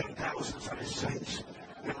for 10,000s of his saints.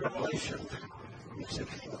 In Revelation, he's the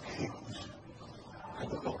King of Kings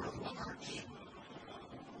and the Lord of Lords.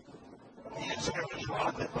 He is Aaron's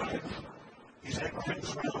rod that budded. He's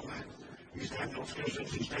Abraham's realm. He's Daniel's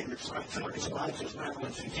visions. He's David's sight. He's Elijah's mantle.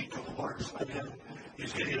 He's Ezekiel the waters led in.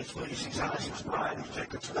 He's Gideon's fleece. He's Isaac's bride. He's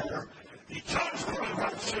Jacob's ladder. He judged the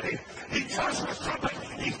right city. He judged with trumpet.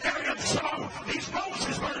 He's Miriam's song. He's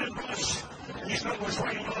Moses' burning bush. He's Noah's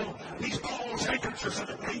rainbow. He's Paul's handkerchiefs and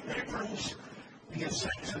the great aprons. He is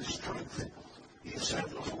Samson's strength. He is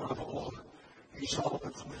Samuel's one of all. He's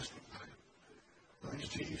Solomon's wisdom. Praise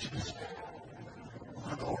Jesus.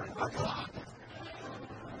 My Lord and my God.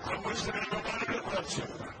 I wish that everybody that loves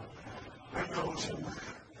him and knows him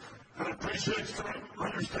and appreciates the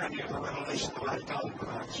understanding of the revelation of our God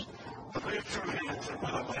Christ. But lift your hands and with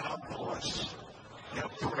a loud voice,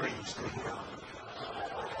 give praise to him.